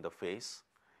muscles on the face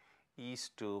is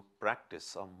to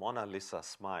practice a Mona Lisa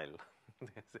smile.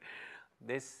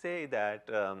 They say that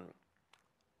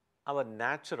our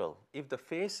natural, if the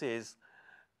face is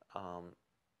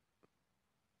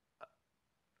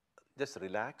just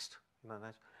relaxed,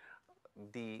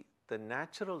 the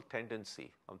natural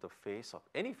tendency of the face, of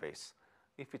any face,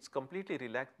 if it's completely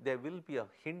relaxed, there will be a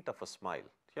hint of a smile.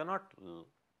 You're not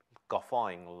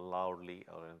guffawing loudly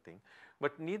or anything,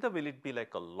 but neither will it be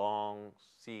like a long,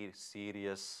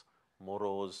 serious,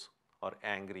 morose or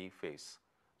angry face.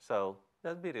 So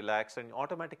just be relaxed, and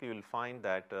automatically you will find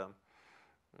that, or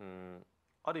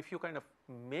if you kind of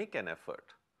make an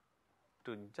effort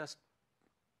to just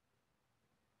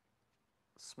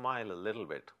smile a little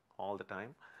bit all the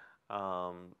time,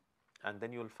 and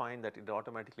then you will find that it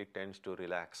automatically tends to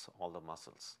relax all the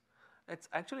muscles. It's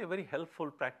actually a very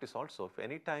helpful practice also. If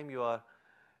any time you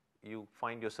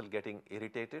find yourself getting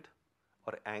irritated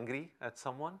or angry at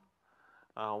someone,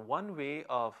 one way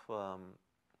of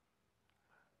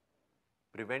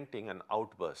preventing an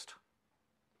outburst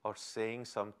or saying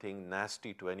something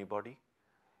nasty to anybody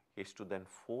is to then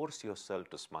force yourself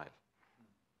to smile.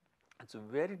 It's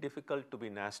very difficult to be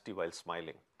nasty while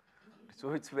smiling.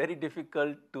 So it's very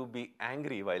difficult to be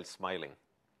angry while smiling.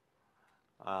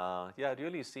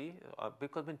 Really see,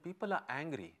 because when people are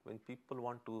angry, when people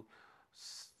want to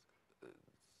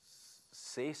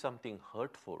say something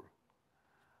hurtful,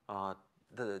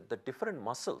 the different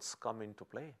muscles come into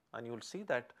play, and you'll see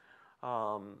that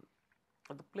the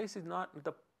face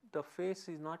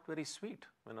is not very sweet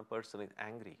when a person is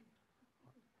angry.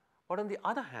 But on the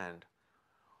other hand,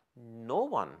 no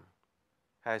one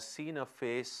has seen a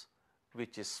face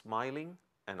which is smiling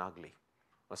and ugly.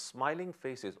 A smiling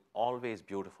face is always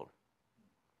beautiful.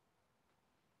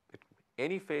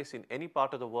 Any face in any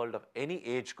part of the world of any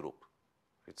age group,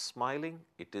 if it's smiling,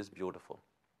 it is beautiful.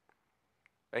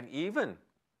 And even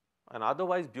an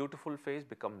otherwise beautiful face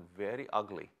becomes very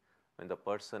ugly when the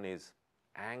person is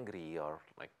angry or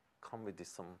like come with this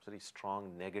some very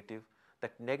strong negative,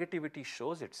 that negativity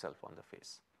shows itself on the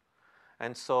face.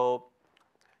 And so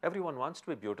everyone wants to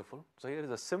be beautiful. So here is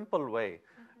a simple way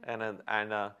and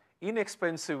an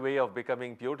inexpensive way of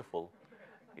becoming beautiful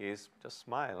is just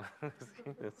smile.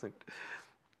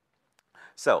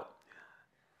 So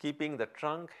keeping the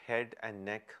trunk, head and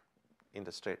neck in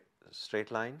the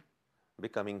straight line,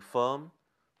 becoming firm,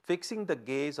 fixing the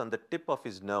gaze on the tip of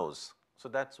his nose. So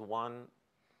that's one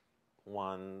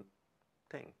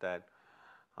thing that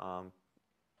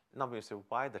now we say,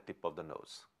 why the tip of the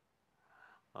nose?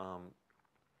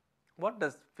 What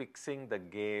does fixing the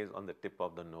gaze on the tip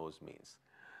of the nose means?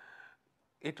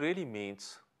 It really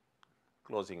means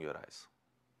closing your eyes.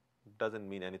 It doesn't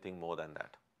mean anything more than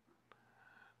that.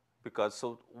 Because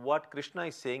so what Krishna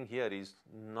is saying here is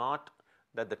not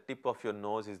that the tip of your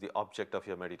nose is the object of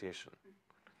your meditation.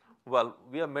 Well,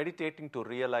 we are meditating to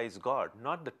realize God,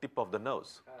 not the tip of the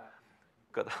nose.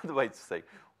 Because otherwise it's like,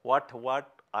 what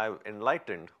I've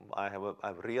enlightened,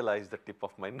 I've realized the tip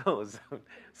of my nose.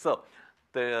 So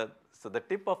the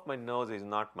tip of my nose is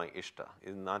not my Ishta,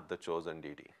 is not the chosen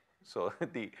deity. So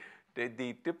the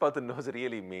tip of the nose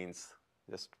really means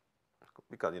just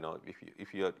because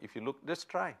if you look, just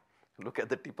try. Look at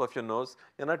the tip of your nose,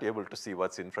 you're not able to see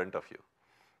what's in front of you.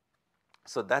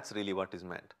 So that's really what is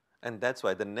meant. And that's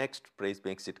why the next phrase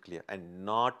makes it clear, and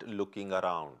not looking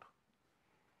around.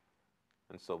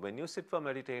 And so when you sit for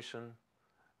meditation,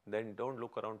 then don't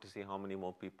look around to see how many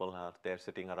more people are there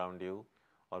sitting around you,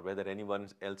 or whether anyone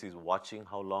else is watching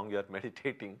how long you are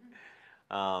meditating.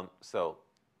 So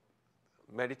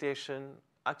meditation,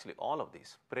 actually all of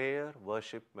these, prayer,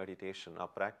 worship, meditation, are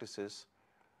practices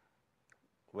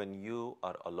when you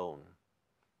are alone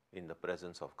in the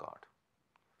presence of God.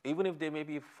 Even if there may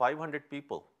be 500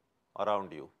 people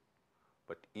around you,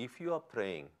 but if you are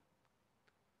praying,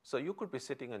 so you could be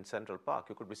sitting in Central Park,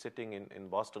 you could be sitting in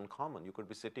Boston Common, you could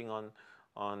be sitting on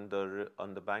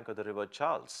the bank of the River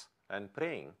Charles and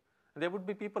praying. There would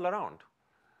be people around.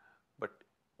 But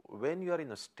when you are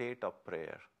in a state of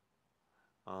prayer,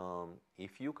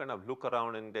 if you kind of look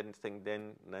around and then think,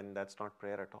 then that's not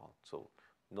prayer at all. So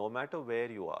no matter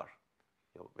where you are,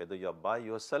 whether you are by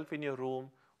yourself in your room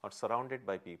or surrounded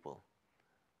by people,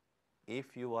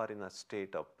 if you are in a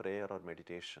state of prayer or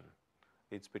meditation,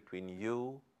 it's between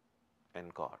you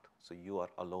and God. So you are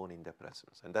alone in their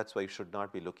presence. And that's why you should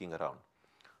not be looking around.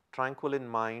 Tranquil in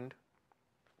mind,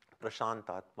 prashant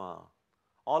atma.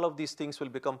 All of these things will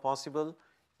become possible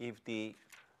if the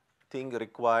thing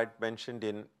required mentioned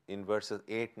in verses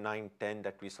 8, 9, 10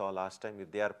 that we saw last time, if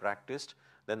they are practiced,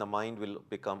 then the mind will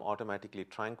become automatically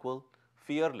tranquil,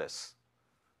 fearless.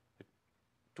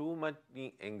 Too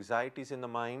many anxieties in the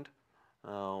mind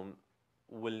are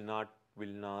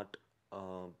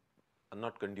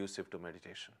not conducive to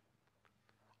meditation.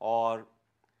 Or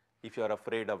if you are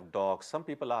afraid of dogs, some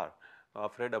people are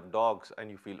afraid of dogs,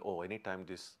 and you feel, oh, anytime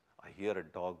I hear a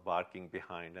dog barking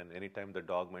behind, and anytime the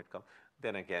dog might come,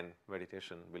 then again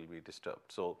meditation will be disturbed.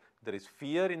 So there is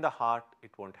fear in the heart,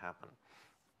 it won't happen.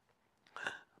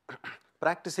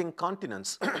 Practicing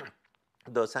continence.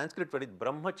 The Sanskrit word is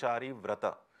brahmachari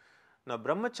vrata. Now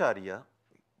brahmacharya,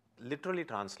 literally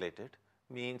translated,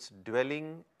 means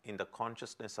dwelling in the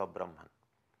consciousness of Brahman.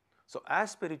 So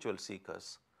as spiritual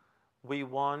seekers, we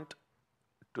want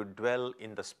to dwell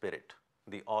in the spirit,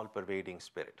 the all-pervading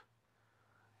spirit.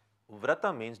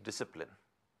 Vrata means discipline.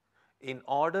 In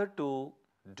order to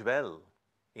dwell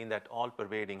in that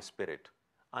all-pervading spirit,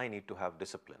 I need to have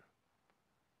discipline.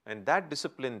 And that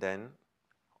discipline then,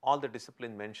 all the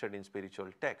discipline mentioned in spiritual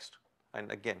text,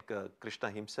 and again,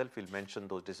 Krishna himself will mention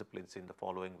those disciplines in the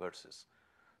following verses.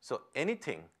 So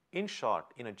anything, in short,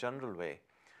 in a general way,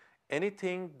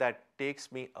 anything that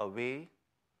takes me away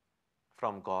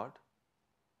from God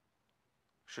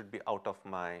should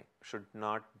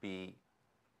not be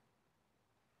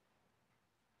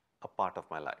a part of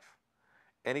my life.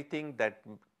 Anything that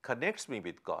connects me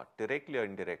with God, directly or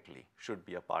indirectly, should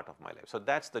be a part of my life. So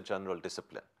that's the general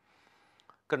discipline.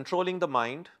 Controlling the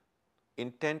mind,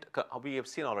 intent, we have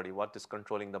seen already what this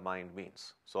controlling the mind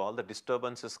means. So all the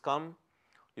disturbances come,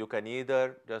 you can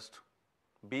either just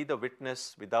be the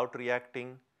witness without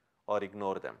reacting or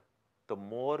ignore them. The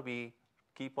more we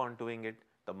keep on doing it,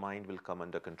 the mind will come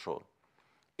under control.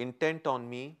 Intent on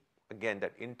me, again,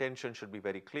 that intention should be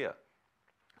very clear.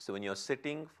 So when you're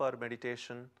sitting for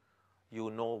meditation, you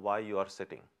know why you are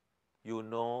sitting. You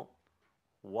know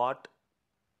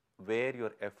where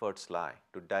your efforts lie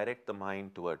to direct the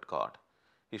mind toward God.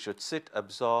 You should sit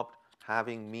absorbed,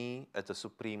 having me as the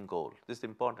supreme goal. This is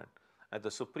important, as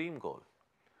the supreme goal.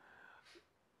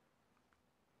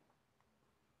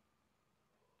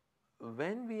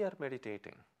 when we are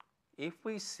meditating, if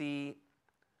we see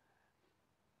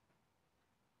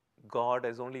God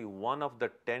as only one of the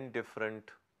 10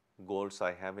 different goals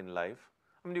I have in life,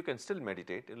 I mean, you can still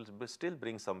meditate, it will still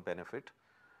bring some benefit,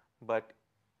 but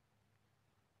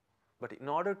in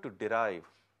order to derive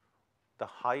the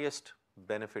highest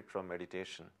benefit from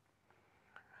meditation,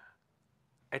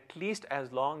 at least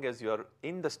as long as you are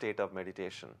in the state of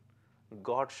meditation,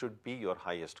 God should be your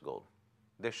highest goal.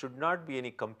 There should not be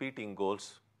any competing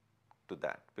goals to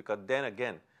that, because then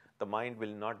again, the mind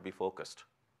will not be focused.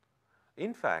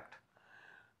 In fact,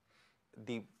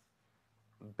 the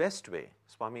best way,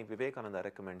 Swami Vivekananda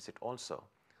recommends it also,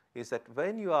 is that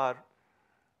when you are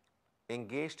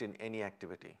engaged in any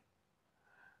activity,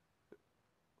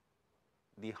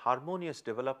 the harmonious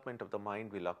development of the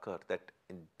mind will occur, that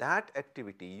in that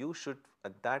activity you should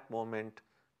at that moment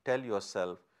tell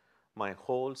yourself, my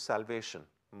whole salvation,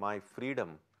 my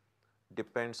freedom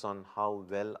depends on how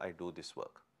well I do this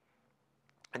work.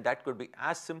 And that could be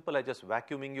as simple as just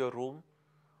vacuuming your room,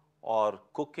 or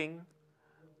cooking,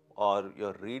 or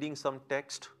you're reading some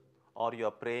text, or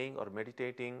you're praying or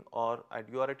meditating, or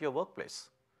you are at your workplace.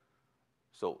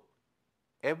 So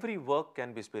every work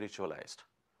can be spiritualized.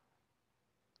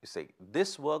 You say,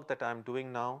 this work that I'm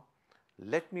doing now,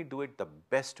 let me do it the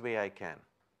best way I can.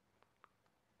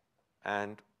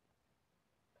 And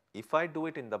if I do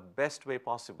it in the best way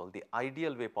possible, the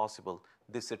ideal way possible,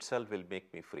 this itself will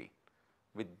make me free.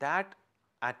 With that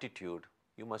attitude,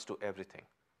 you must do everything.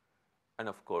 And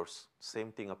of course,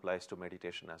 same thing applies to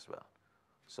meditation as well.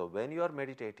 So when you are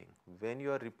meditating, when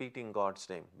you are repeating God's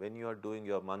name, when you are doing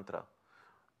your mantra,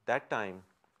 that time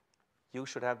you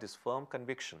should have this firm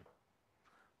conviction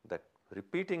that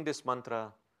repeating this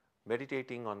mantra,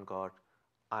 meditating on God,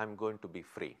 I'm going to be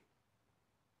free.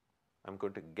 I'm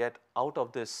going to get out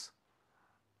of this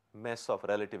mess of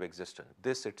relative existence.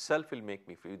 This itself will make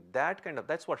me free.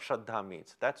 That's what Shraddha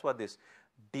means. That's what this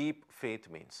deep faith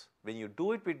means. When you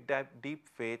do it with that deep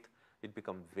faith, it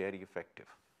becomes very effective.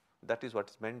 That is what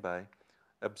is meant by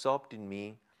absorbed in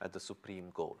me as the supreme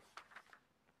goal.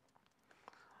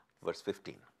 Verse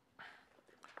 15.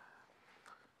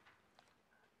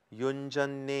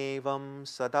 Yunjannevam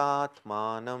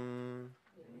sadatmanam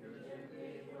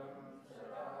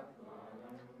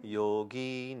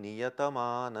yogi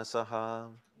niyatamaanasaha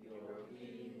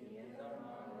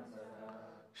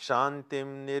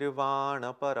shantim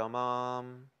nirvana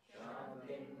paramam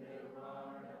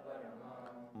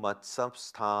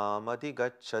matsapstham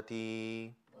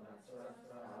adhigacchati.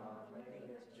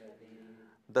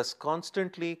 Thus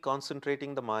constantly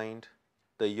concentrating the mind,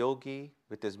 the yogi,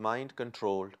 with his mind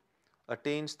controlled,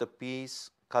 attains the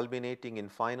peace culminating in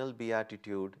final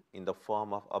beatitude in the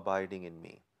form of abiding in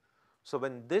me. So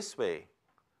when this way,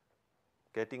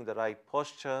 getting the right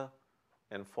posture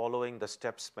and following the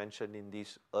steps mentioned in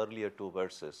these earlier 2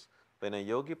 verses, when a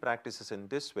yogi practices in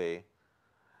this way,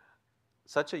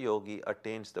 such a yogi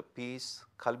attains the peace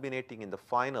culminating in the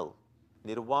final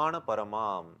nirvana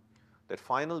paramam, that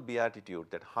final beatitude,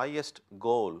 that highest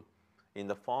goal, in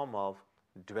the form of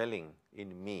dwelling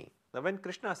in me. Now when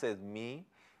Krishna says me,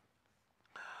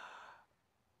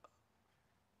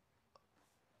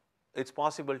 it's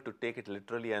possible to take it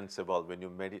literally and say, well, when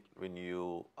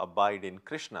you abide in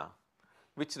Krishna,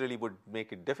 which really would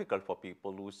make it difficult for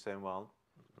people who say, well,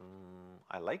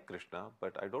 I like Krishna,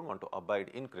 but I don't want to abide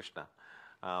in Krishna.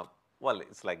 Well,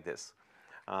 it's like this.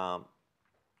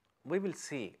 We will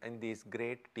see in these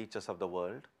great teachers of the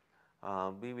world,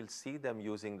 we will see them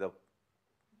using the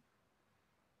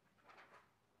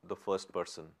first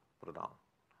person pronoun.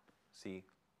 See,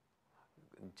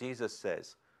 Jesus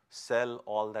says, sell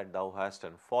all that thou hast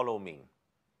and follow me,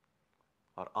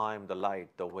 or I am the light,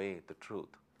 the way, the truth.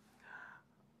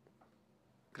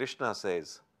 Krishna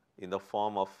says, in the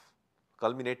form of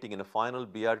culminating in a final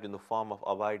beatitude in the form of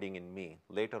abiding in me.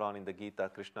 Later on in the Gita,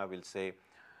 Krishna will say,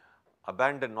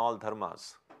 abandon all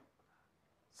dharmas,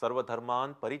 sarva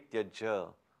dharman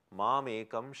parityajya, mam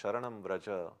ekam sharanam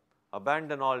vraja.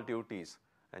 Abandon all duties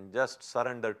and just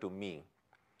surrender to me.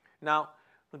 Now,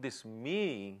 this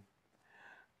me,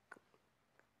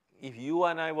 if you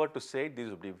and I were to say it, these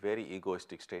would be very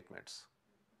egoistic statements.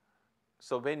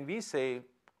 So when we say,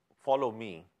 follow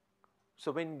me,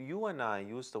 so when you and I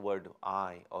use the word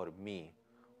I or me,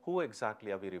 who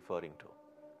exactly are we referring to?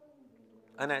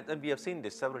 And we have seen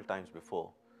this several times before.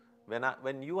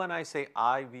 When you and I say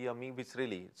I, we, or me, which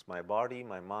really, it's my body,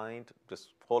 my mind, this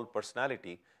whole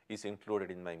personality is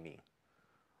included in my me.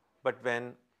 But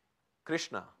when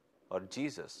Krishna or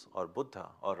Jesus or Buddha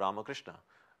or Ramakrishna,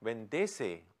 when they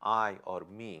say I or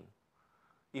me,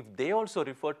 if they also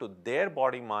refer to their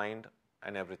body, mind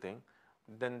and everything,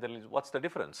 then what's the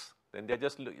difference? Then they're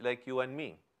just like you and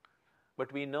me.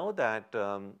 But we know that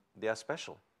they are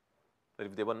special. But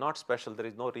if they were not special, there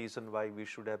is no reason why we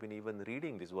should have been even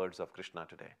reading these words of Krishna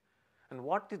today. And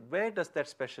where does that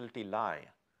specialty lie?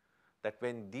 That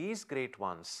when these great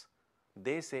ones,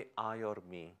 they say I or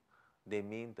me, they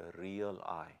mean the real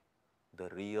I, the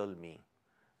real me,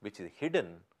 which is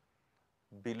hidden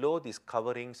below these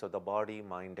coverings of the body,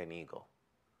 mind, and ego.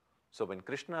 So when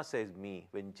Krishna says me,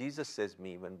 when Jesus says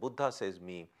me, when Buddha says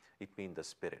me, it means the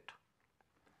spirit.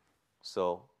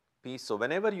 So peace. So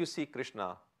whenever you see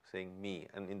Krishna saying me,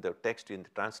 and in the text, in the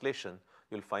translation,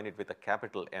 you'll find it with a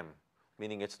capital M,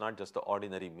 meaning it's not just the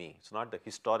ordinary me. It's not the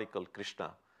historical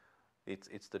Krishna.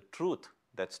 It's the truth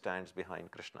that stands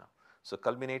behind Krishna. So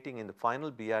culminating in the final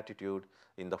beatitude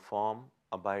in the form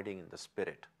abiding in the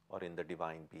spirit or in the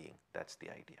divine being. That's the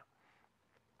idea.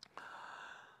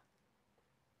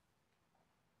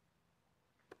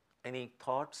 Any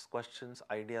thoughts, questions,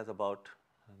 ideas about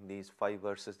these 5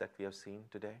 verses that we have seen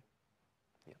today?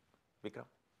 Yeah. Vikram?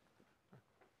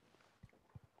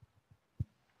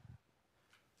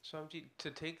 Swamiji,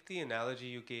 to take the analogy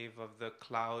you gave of the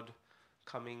cloud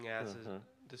coming as a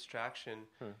distraction,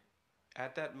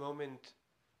 at that moment,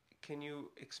 can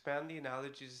you expand the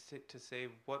analogies to say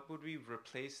what would we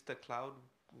replace the cloud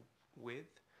with?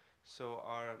 So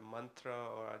our mantra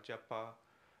or our japa,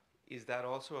 is that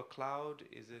also a cloud?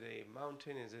 Is it a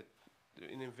mountain? Is it,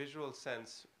 in a visual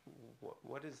sense,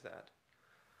 what is that?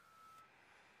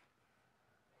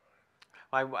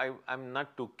 I'm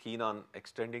not too keen on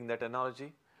extending that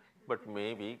analogy, but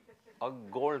maybe a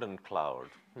golden cloud.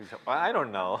 I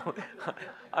don't know.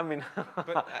 I mean,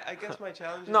 but I guess my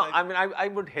challenge is no. I mean, I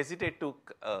would hesitate to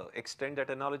extend that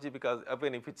analogy because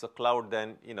even if it's a cloud,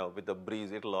 then with the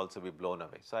breeze, it'll also be blown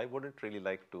away. So I wouldn't really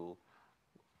like to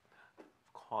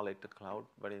call it a cloud.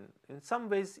 But in some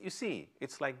ways, you see,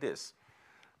 it's like this: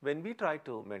 when we try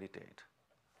to meditate,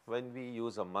 when we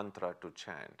use a mantra to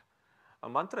chant, a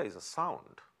mantra is a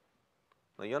sound.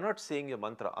 Now, you're not saying your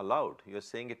mantra aloud, you're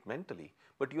saying it mentally,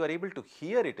 but you are able to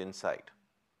hear it inside.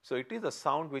 So it is a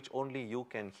sound which only you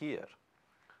can hear.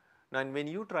 Now, and when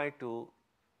you try to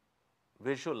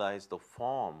visualize the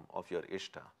form of your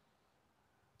Ishta,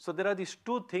 so there are these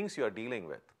 2 things you are dealing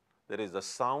with. There is the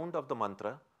sound of the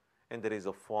mantra and there is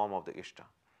a form of the Ishta.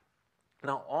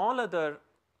 Now, all other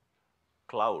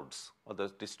clouds or the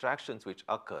distractions which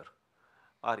occur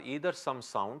are either some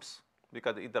sounds,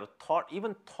 because either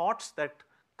even thoughts that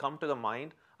come to the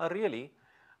mind are really,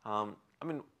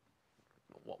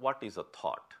 what is a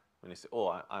thought? When you say,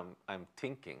 oh, I'm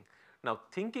thinking. Now,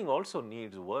 thinking also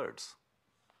needs words.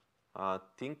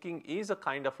 Thinking is a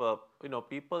kind of a,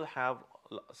 people have,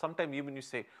 sometimes even you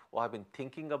say, oh, I've been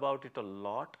thinking about it a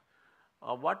lot.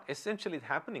 What essentially is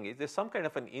happening is there's some kind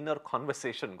of an inner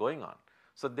conversation going on.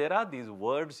 So there are these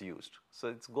words used. So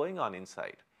it's going on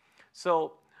inside.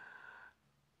 So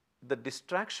the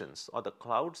distractions or the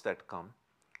clouds that come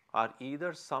are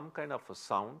either some kind of a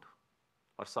sound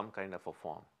or some kind of a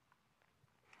form.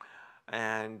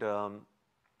 And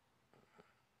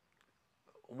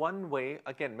one way,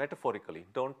 again, metaphorically,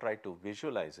 don't try to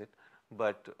visualize it,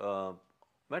 but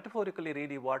metaphorically,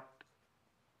 really what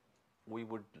we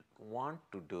would want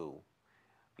to do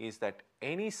is that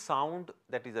any sound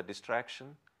that is a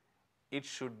distraction, it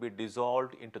should be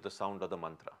dissolved into the sound of the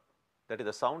mantra. That is,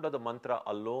 the sound of the mantra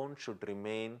alone should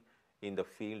remain in the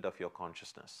field of your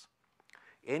consciousness.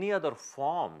 Any other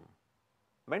form,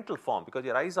 mental form, because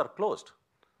your eyes are closed,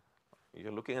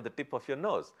 you're looking at the tip of your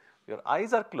nose, your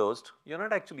eyes are closed, you're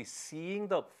not actually seeing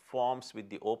the forms with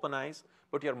the open eyes,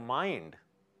 but your mind.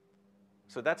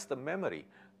 So that's the memory.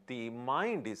 The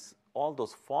mind is, all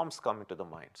those forms come into the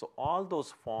mind. So all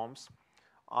those forms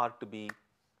are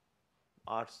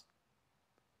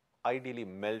ideally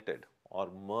melted or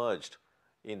merged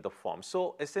in the form.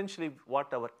 So essentially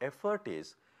what our effort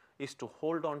is to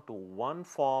hold on to one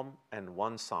form and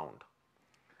one sound.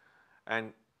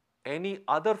 And any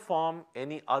other form,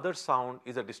 any other sound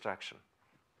is a distraction.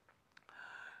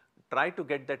 Try to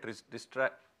get that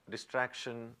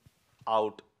distraction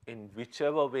out in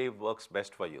whichever way works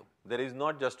best for you. There is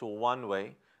not just one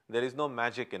way. There is no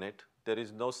magic in it. There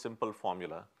is no simple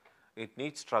formula. It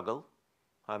needs struggle.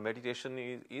 Meditation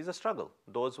is a struggle.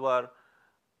 Those who are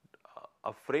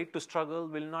afraid to struggle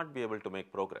will not be able to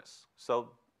make progress. So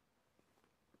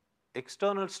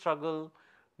external struggle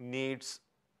needs,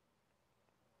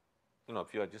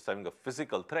 if you are just having a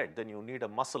physical threat, then you need a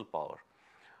muscle power.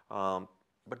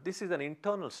 But this is an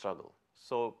internal struggle.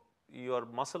 So your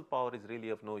muscle power is really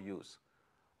of no use.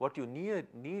 What you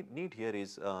need here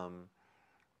is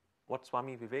what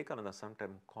Swami Vivekananda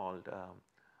sometimes called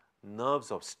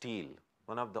nerves of steel.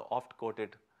 one of the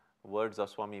oft-quoted words of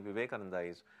Swami Vivekananda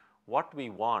is, what we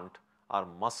want are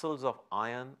muscles of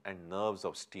iron and nerves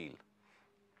of steel.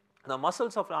 Now,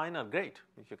 muscles of iron are great.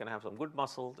 If you can have some good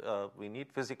muscles, we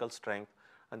need physical strength,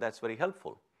 and that's very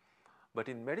helpful. But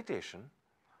in meditation,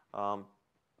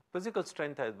 physical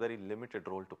strength has very limited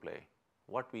role to play.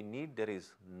 What we need there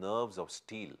is nerves of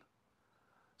steel.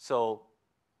 So,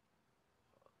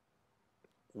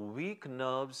 weak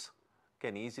nerves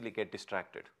can easily get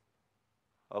distracted.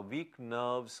 Weak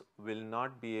nerves will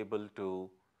not be able to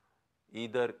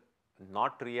either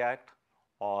not react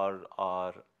or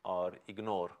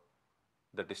ignore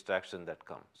the distraction that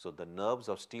comes. So, the nerves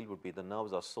of steel would be, the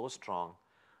nerves are so strong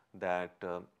that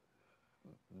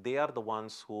they are the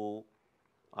ones who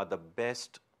are the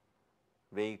best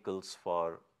vehicles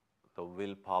for the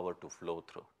willpower to flow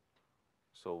through.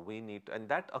 So, we need, and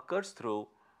that occurs through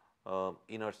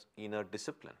inner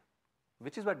discipline,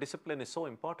 which is why discipline is so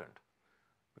important,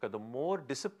 because the more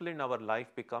disciplined our life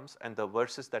becomes, and the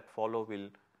verses that follow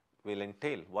will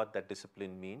entail what that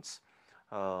discipline means,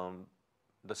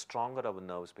 the stronger our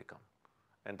nerves become.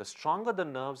 And the stronger the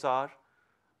nerves are,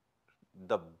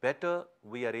 the better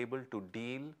we are able to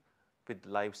deal with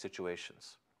life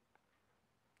situations.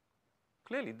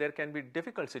 Clearly, there can be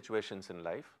difficult situations in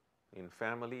life, in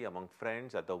family, among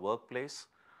friends, at the workplace,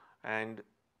 and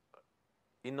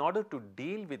in order to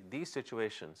deal with these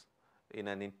situations in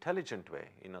an intelligent way,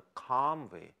 in a calm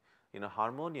way, in a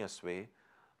harmonious way,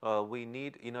 we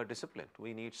need inner discipline,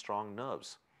 we need strong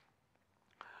nerves.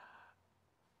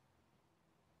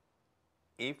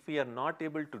 If we are not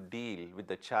able to deal with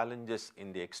the challenges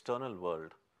in the external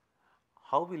world,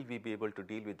 how will we be able to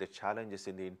deal with the challenges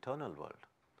in the internal world?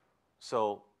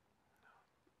 So,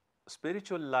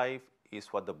 spiritual life is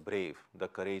for the brave, the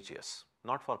courageous,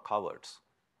 not for cowards.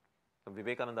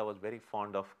 Vivekananda was very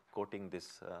fond of quoting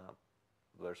this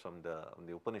verse from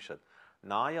the Upanishad.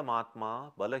 Nayam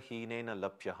atma balahinena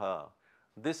lapyaha.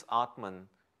 This Atman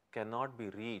cannot be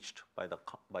reached by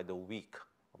the weak,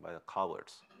 or by the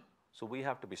cowards. So we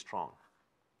have to be strong.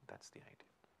 That's the idea.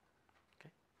 Okay.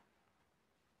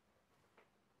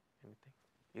 Anything,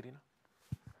 Irina?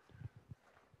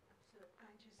 So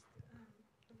I just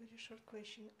a very short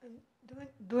question.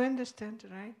 Do I understand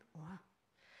right? Wow.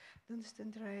 Do I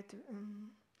understand right?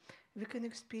 We can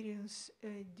experience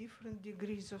different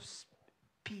degrees of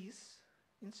peace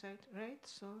inside, right?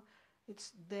 So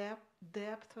it's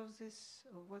depth of this.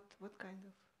 What kind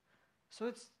of? So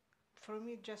it's for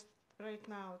me just right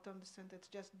now to understand it's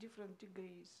just different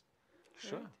degrees.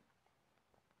 Sure. Right?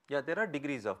 Yeah, there are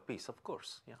degrees of peace, of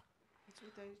course. Yeah.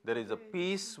 There is a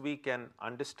peace we can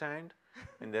understand,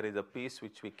 and there is a peace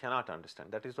which we cannot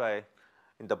understand. That is why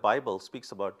in the Bible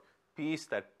speaks about peace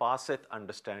that passeth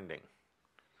understanding.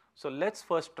 So let's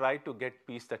first try to get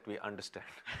peace that we understand.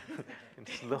 And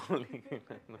slowly.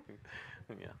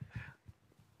 Yeah.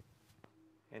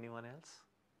 Anyone else?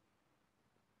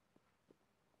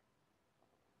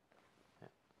 Yeah.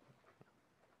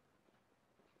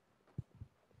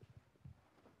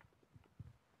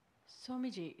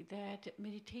 Swamiji, that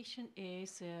meditation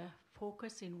is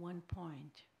focus in one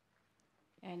point,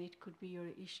 and it could be your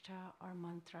ishta or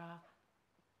mantra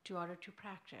in order to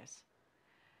practice,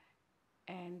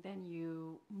 and then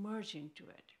you merge into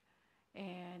it.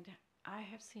 And I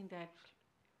have seen that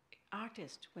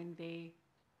artists, when they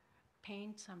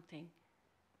paint something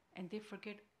and they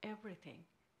forget everything,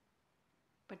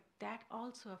 but that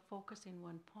also a focus in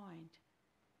one point.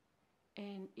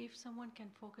 And if someone can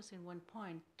focus in one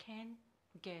point, can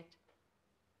get,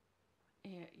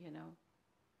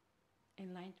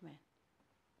 enlightenment.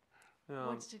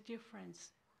 What's the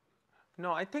difference?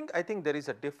 No, I think there is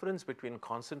a difference between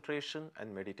concentration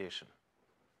and meditation.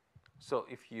 So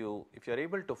if you are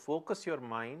able to focus your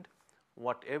mind,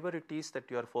 whatever it is that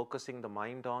you are focusing the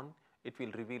mind on, it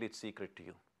will reveal its secret to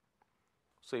you.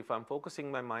 So if I'm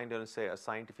focusing my mind on, say, a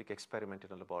scientific experiment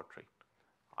in a laboratory,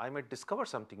 I might discover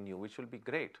something new, which will be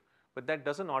great, but that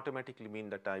doesn't automatically mean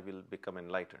that I will become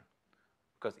enlightened.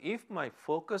 Because if my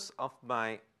focus of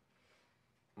my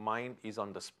mind is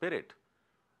on the spirit,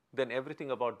 then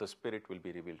everything about the spirit will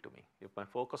be revealed to me. If my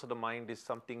focus of the mind is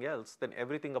something else, then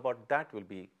everything about that will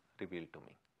be revealed to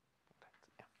me.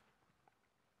 Yeah.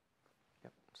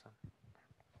 Yep. Son.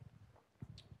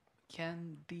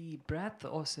 Can the breath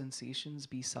or sensations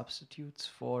be substitutes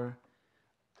for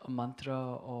a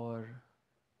mantra or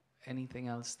anything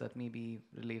else that may be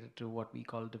related to what we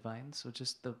call divine? So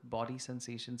just the body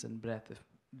sensations and breath, if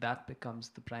that becomes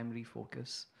the primary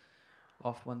focus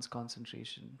of one's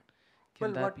concentration,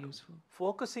 can that be useful?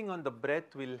 Focusing on the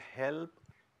breath will help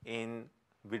in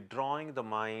withdrawing the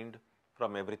mind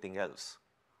from everything else.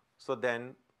 So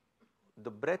then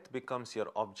the breath becomes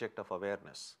your object of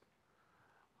awareness.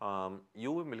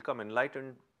 You will become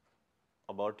enlightened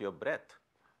about your breath.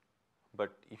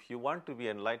 But if you want to be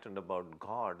enlightened about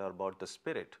God or about the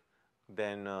spirit,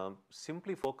 then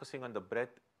simply focusing on the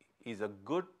breath is a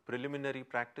good preliminary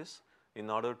practice in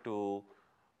order to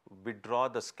withdraw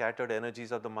the scattered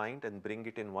energies of the mind and bring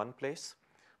it in one place.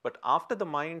 But after the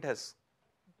mind has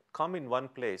come in one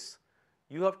place,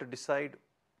 you have to decide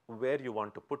where you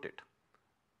want to put it.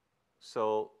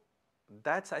 So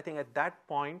that's, I think, at that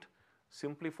point,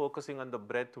 simply focusing on the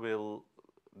breath will,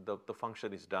 the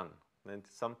function is done. And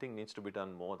something needs to be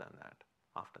done more than that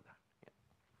after that.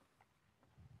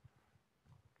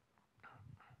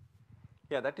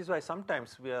 Yeah, that is why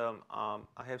sometimes I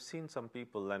have seen some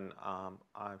people and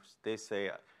they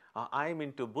say, I'm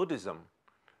into Buddhism.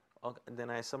 And then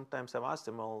I sometimes have asked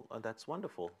them, well, that's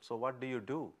wonderful. So what do you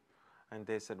do? And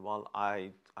they said, well,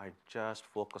 I just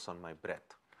focus on my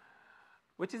breath,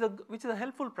 which is a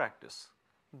helpful practice.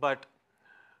 But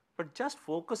just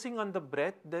focusing on the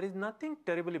breath, there is nothing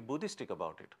terribly Buddhistic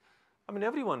about it. I mean,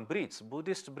 everyone breathes.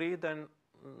 Buddhists breathe and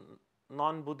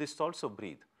non-Buddhists also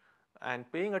breathe.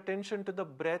 And paying attention to the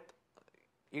breath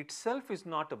itself is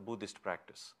not a Buddhist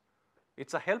practice.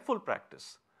 It's a helpful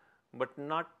practice, but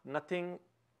nothing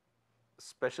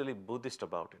especially Buddhist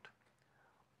about it.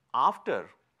 After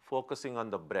focusing on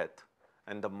the breath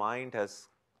and the mind has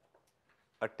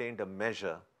attained a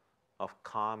measure of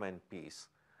calm and peace,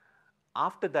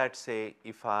 after that, say,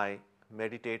 if I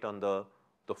meditate on the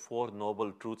Four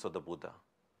Noble Truths of the Buddha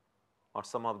or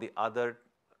some of the other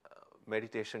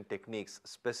meditation techniques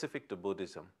specific to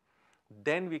Buddhism,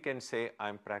 then we can say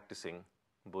I'm practicing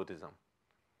Buddhism.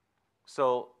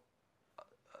 So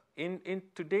in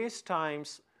today's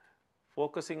times,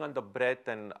 focusing on the breath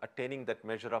and attaining that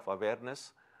measure of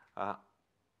awareness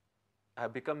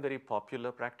have become very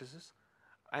popular practices,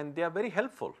 and they are very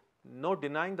helpful. No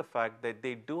denying the fact that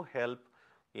they do help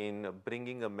in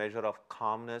bringing a measure of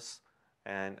calmness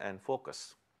and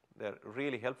focus. They're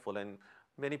really helpful, and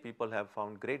many people have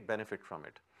found great benefit from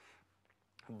it.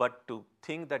 But to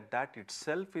think that that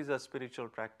itself is a spiritual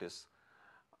practice,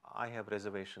 I have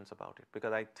reservations about it,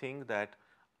 because I think that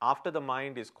after the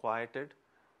mind is quieted,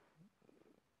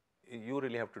 you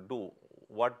really have to do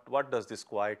what does this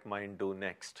quiet mind do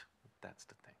next? That's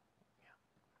the thing.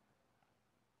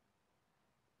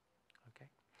 Yeah.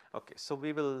 Okay. So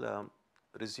we will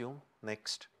resume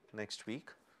next week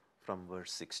from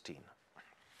verse 16.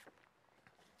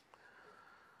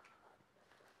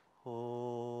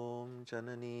 Om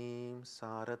Jananim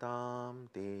Saradam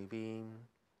Devim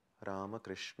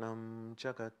Ramakrishnam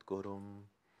Jagadgurum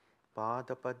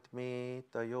Padapadme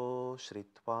Tayo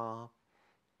Shritva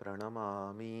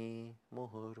Pranamami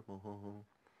Muhurmuhu.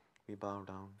 We bow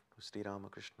down to Sri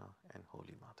Ramakrishna and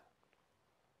Holy Mother.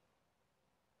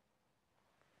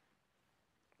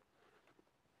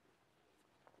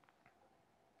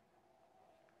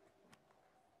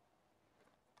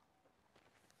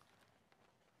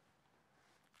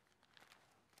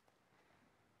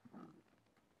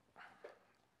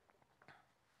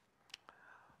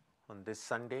 On this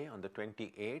Sunday, on the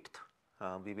 28th,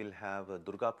 we will have a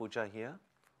Durga Puja here.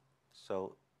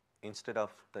 So instead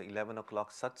of the 11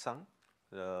 o'clock satsang,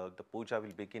 the puja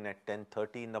will begin at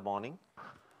 10:30 in the morning.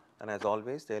 And as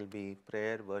always, there will be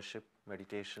prayer, worship,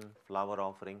 meditation, flower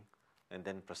offering, and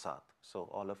then prasad. So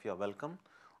all of you are welcome.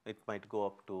 It might go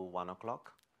up to 1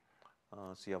 o'clock.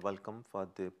 So you are welcome for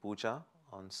the puja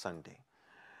on Sunday.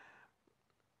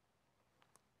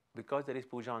 Because there is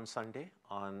puja on Sunday,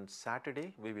 on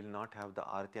Saturday we will not have the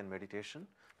arati and meditation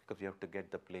because we have to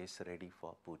get the place ready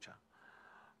for puja.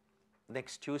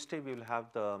 Next Tuesday we will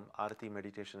have the arati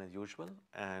meditation as usual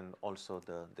and also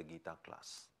the Gita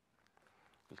class.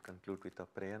 We'll conclude with a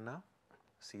prayer now.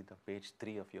 See the page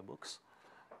 3 of your books.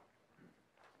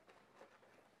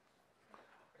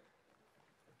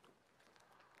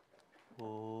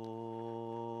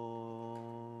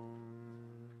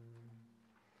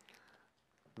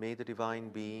 May the Divine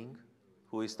Being,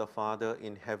 who is the Father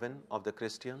in heaven of the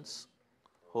Christians,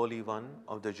 Holy One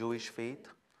of the Jewish faith,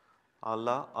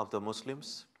 Allah of the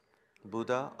Muslims,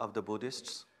 Buddha of the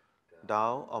Buddhists,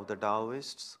 Tao of the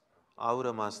Taoists,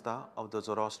 Ahura Mazda of the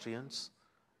Zoroastrians,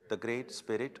 the Great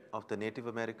Spirit of the Native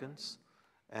Americans,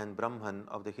 and Brahman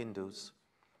of the Hindus,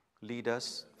 lead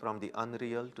us from the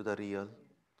unreal to the real,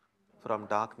 from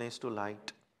darkness to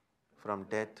light, from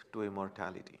death to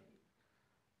immortality.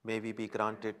 May we be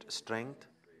granted strength,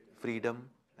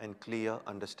 freedom, and clear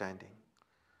understanding.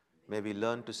 May we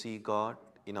learn to see God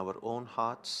in our own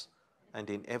hearts and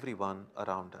in everyone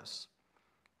around us.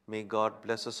 May God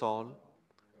bless us all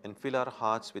and fill our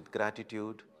hearts with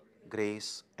gratitude,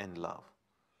 grace and love.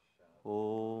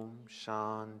 Om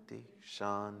Shanti,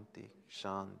 Shanti,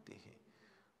 Shanti.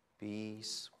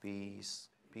 Peace, peace,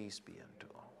 peace be unto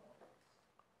all.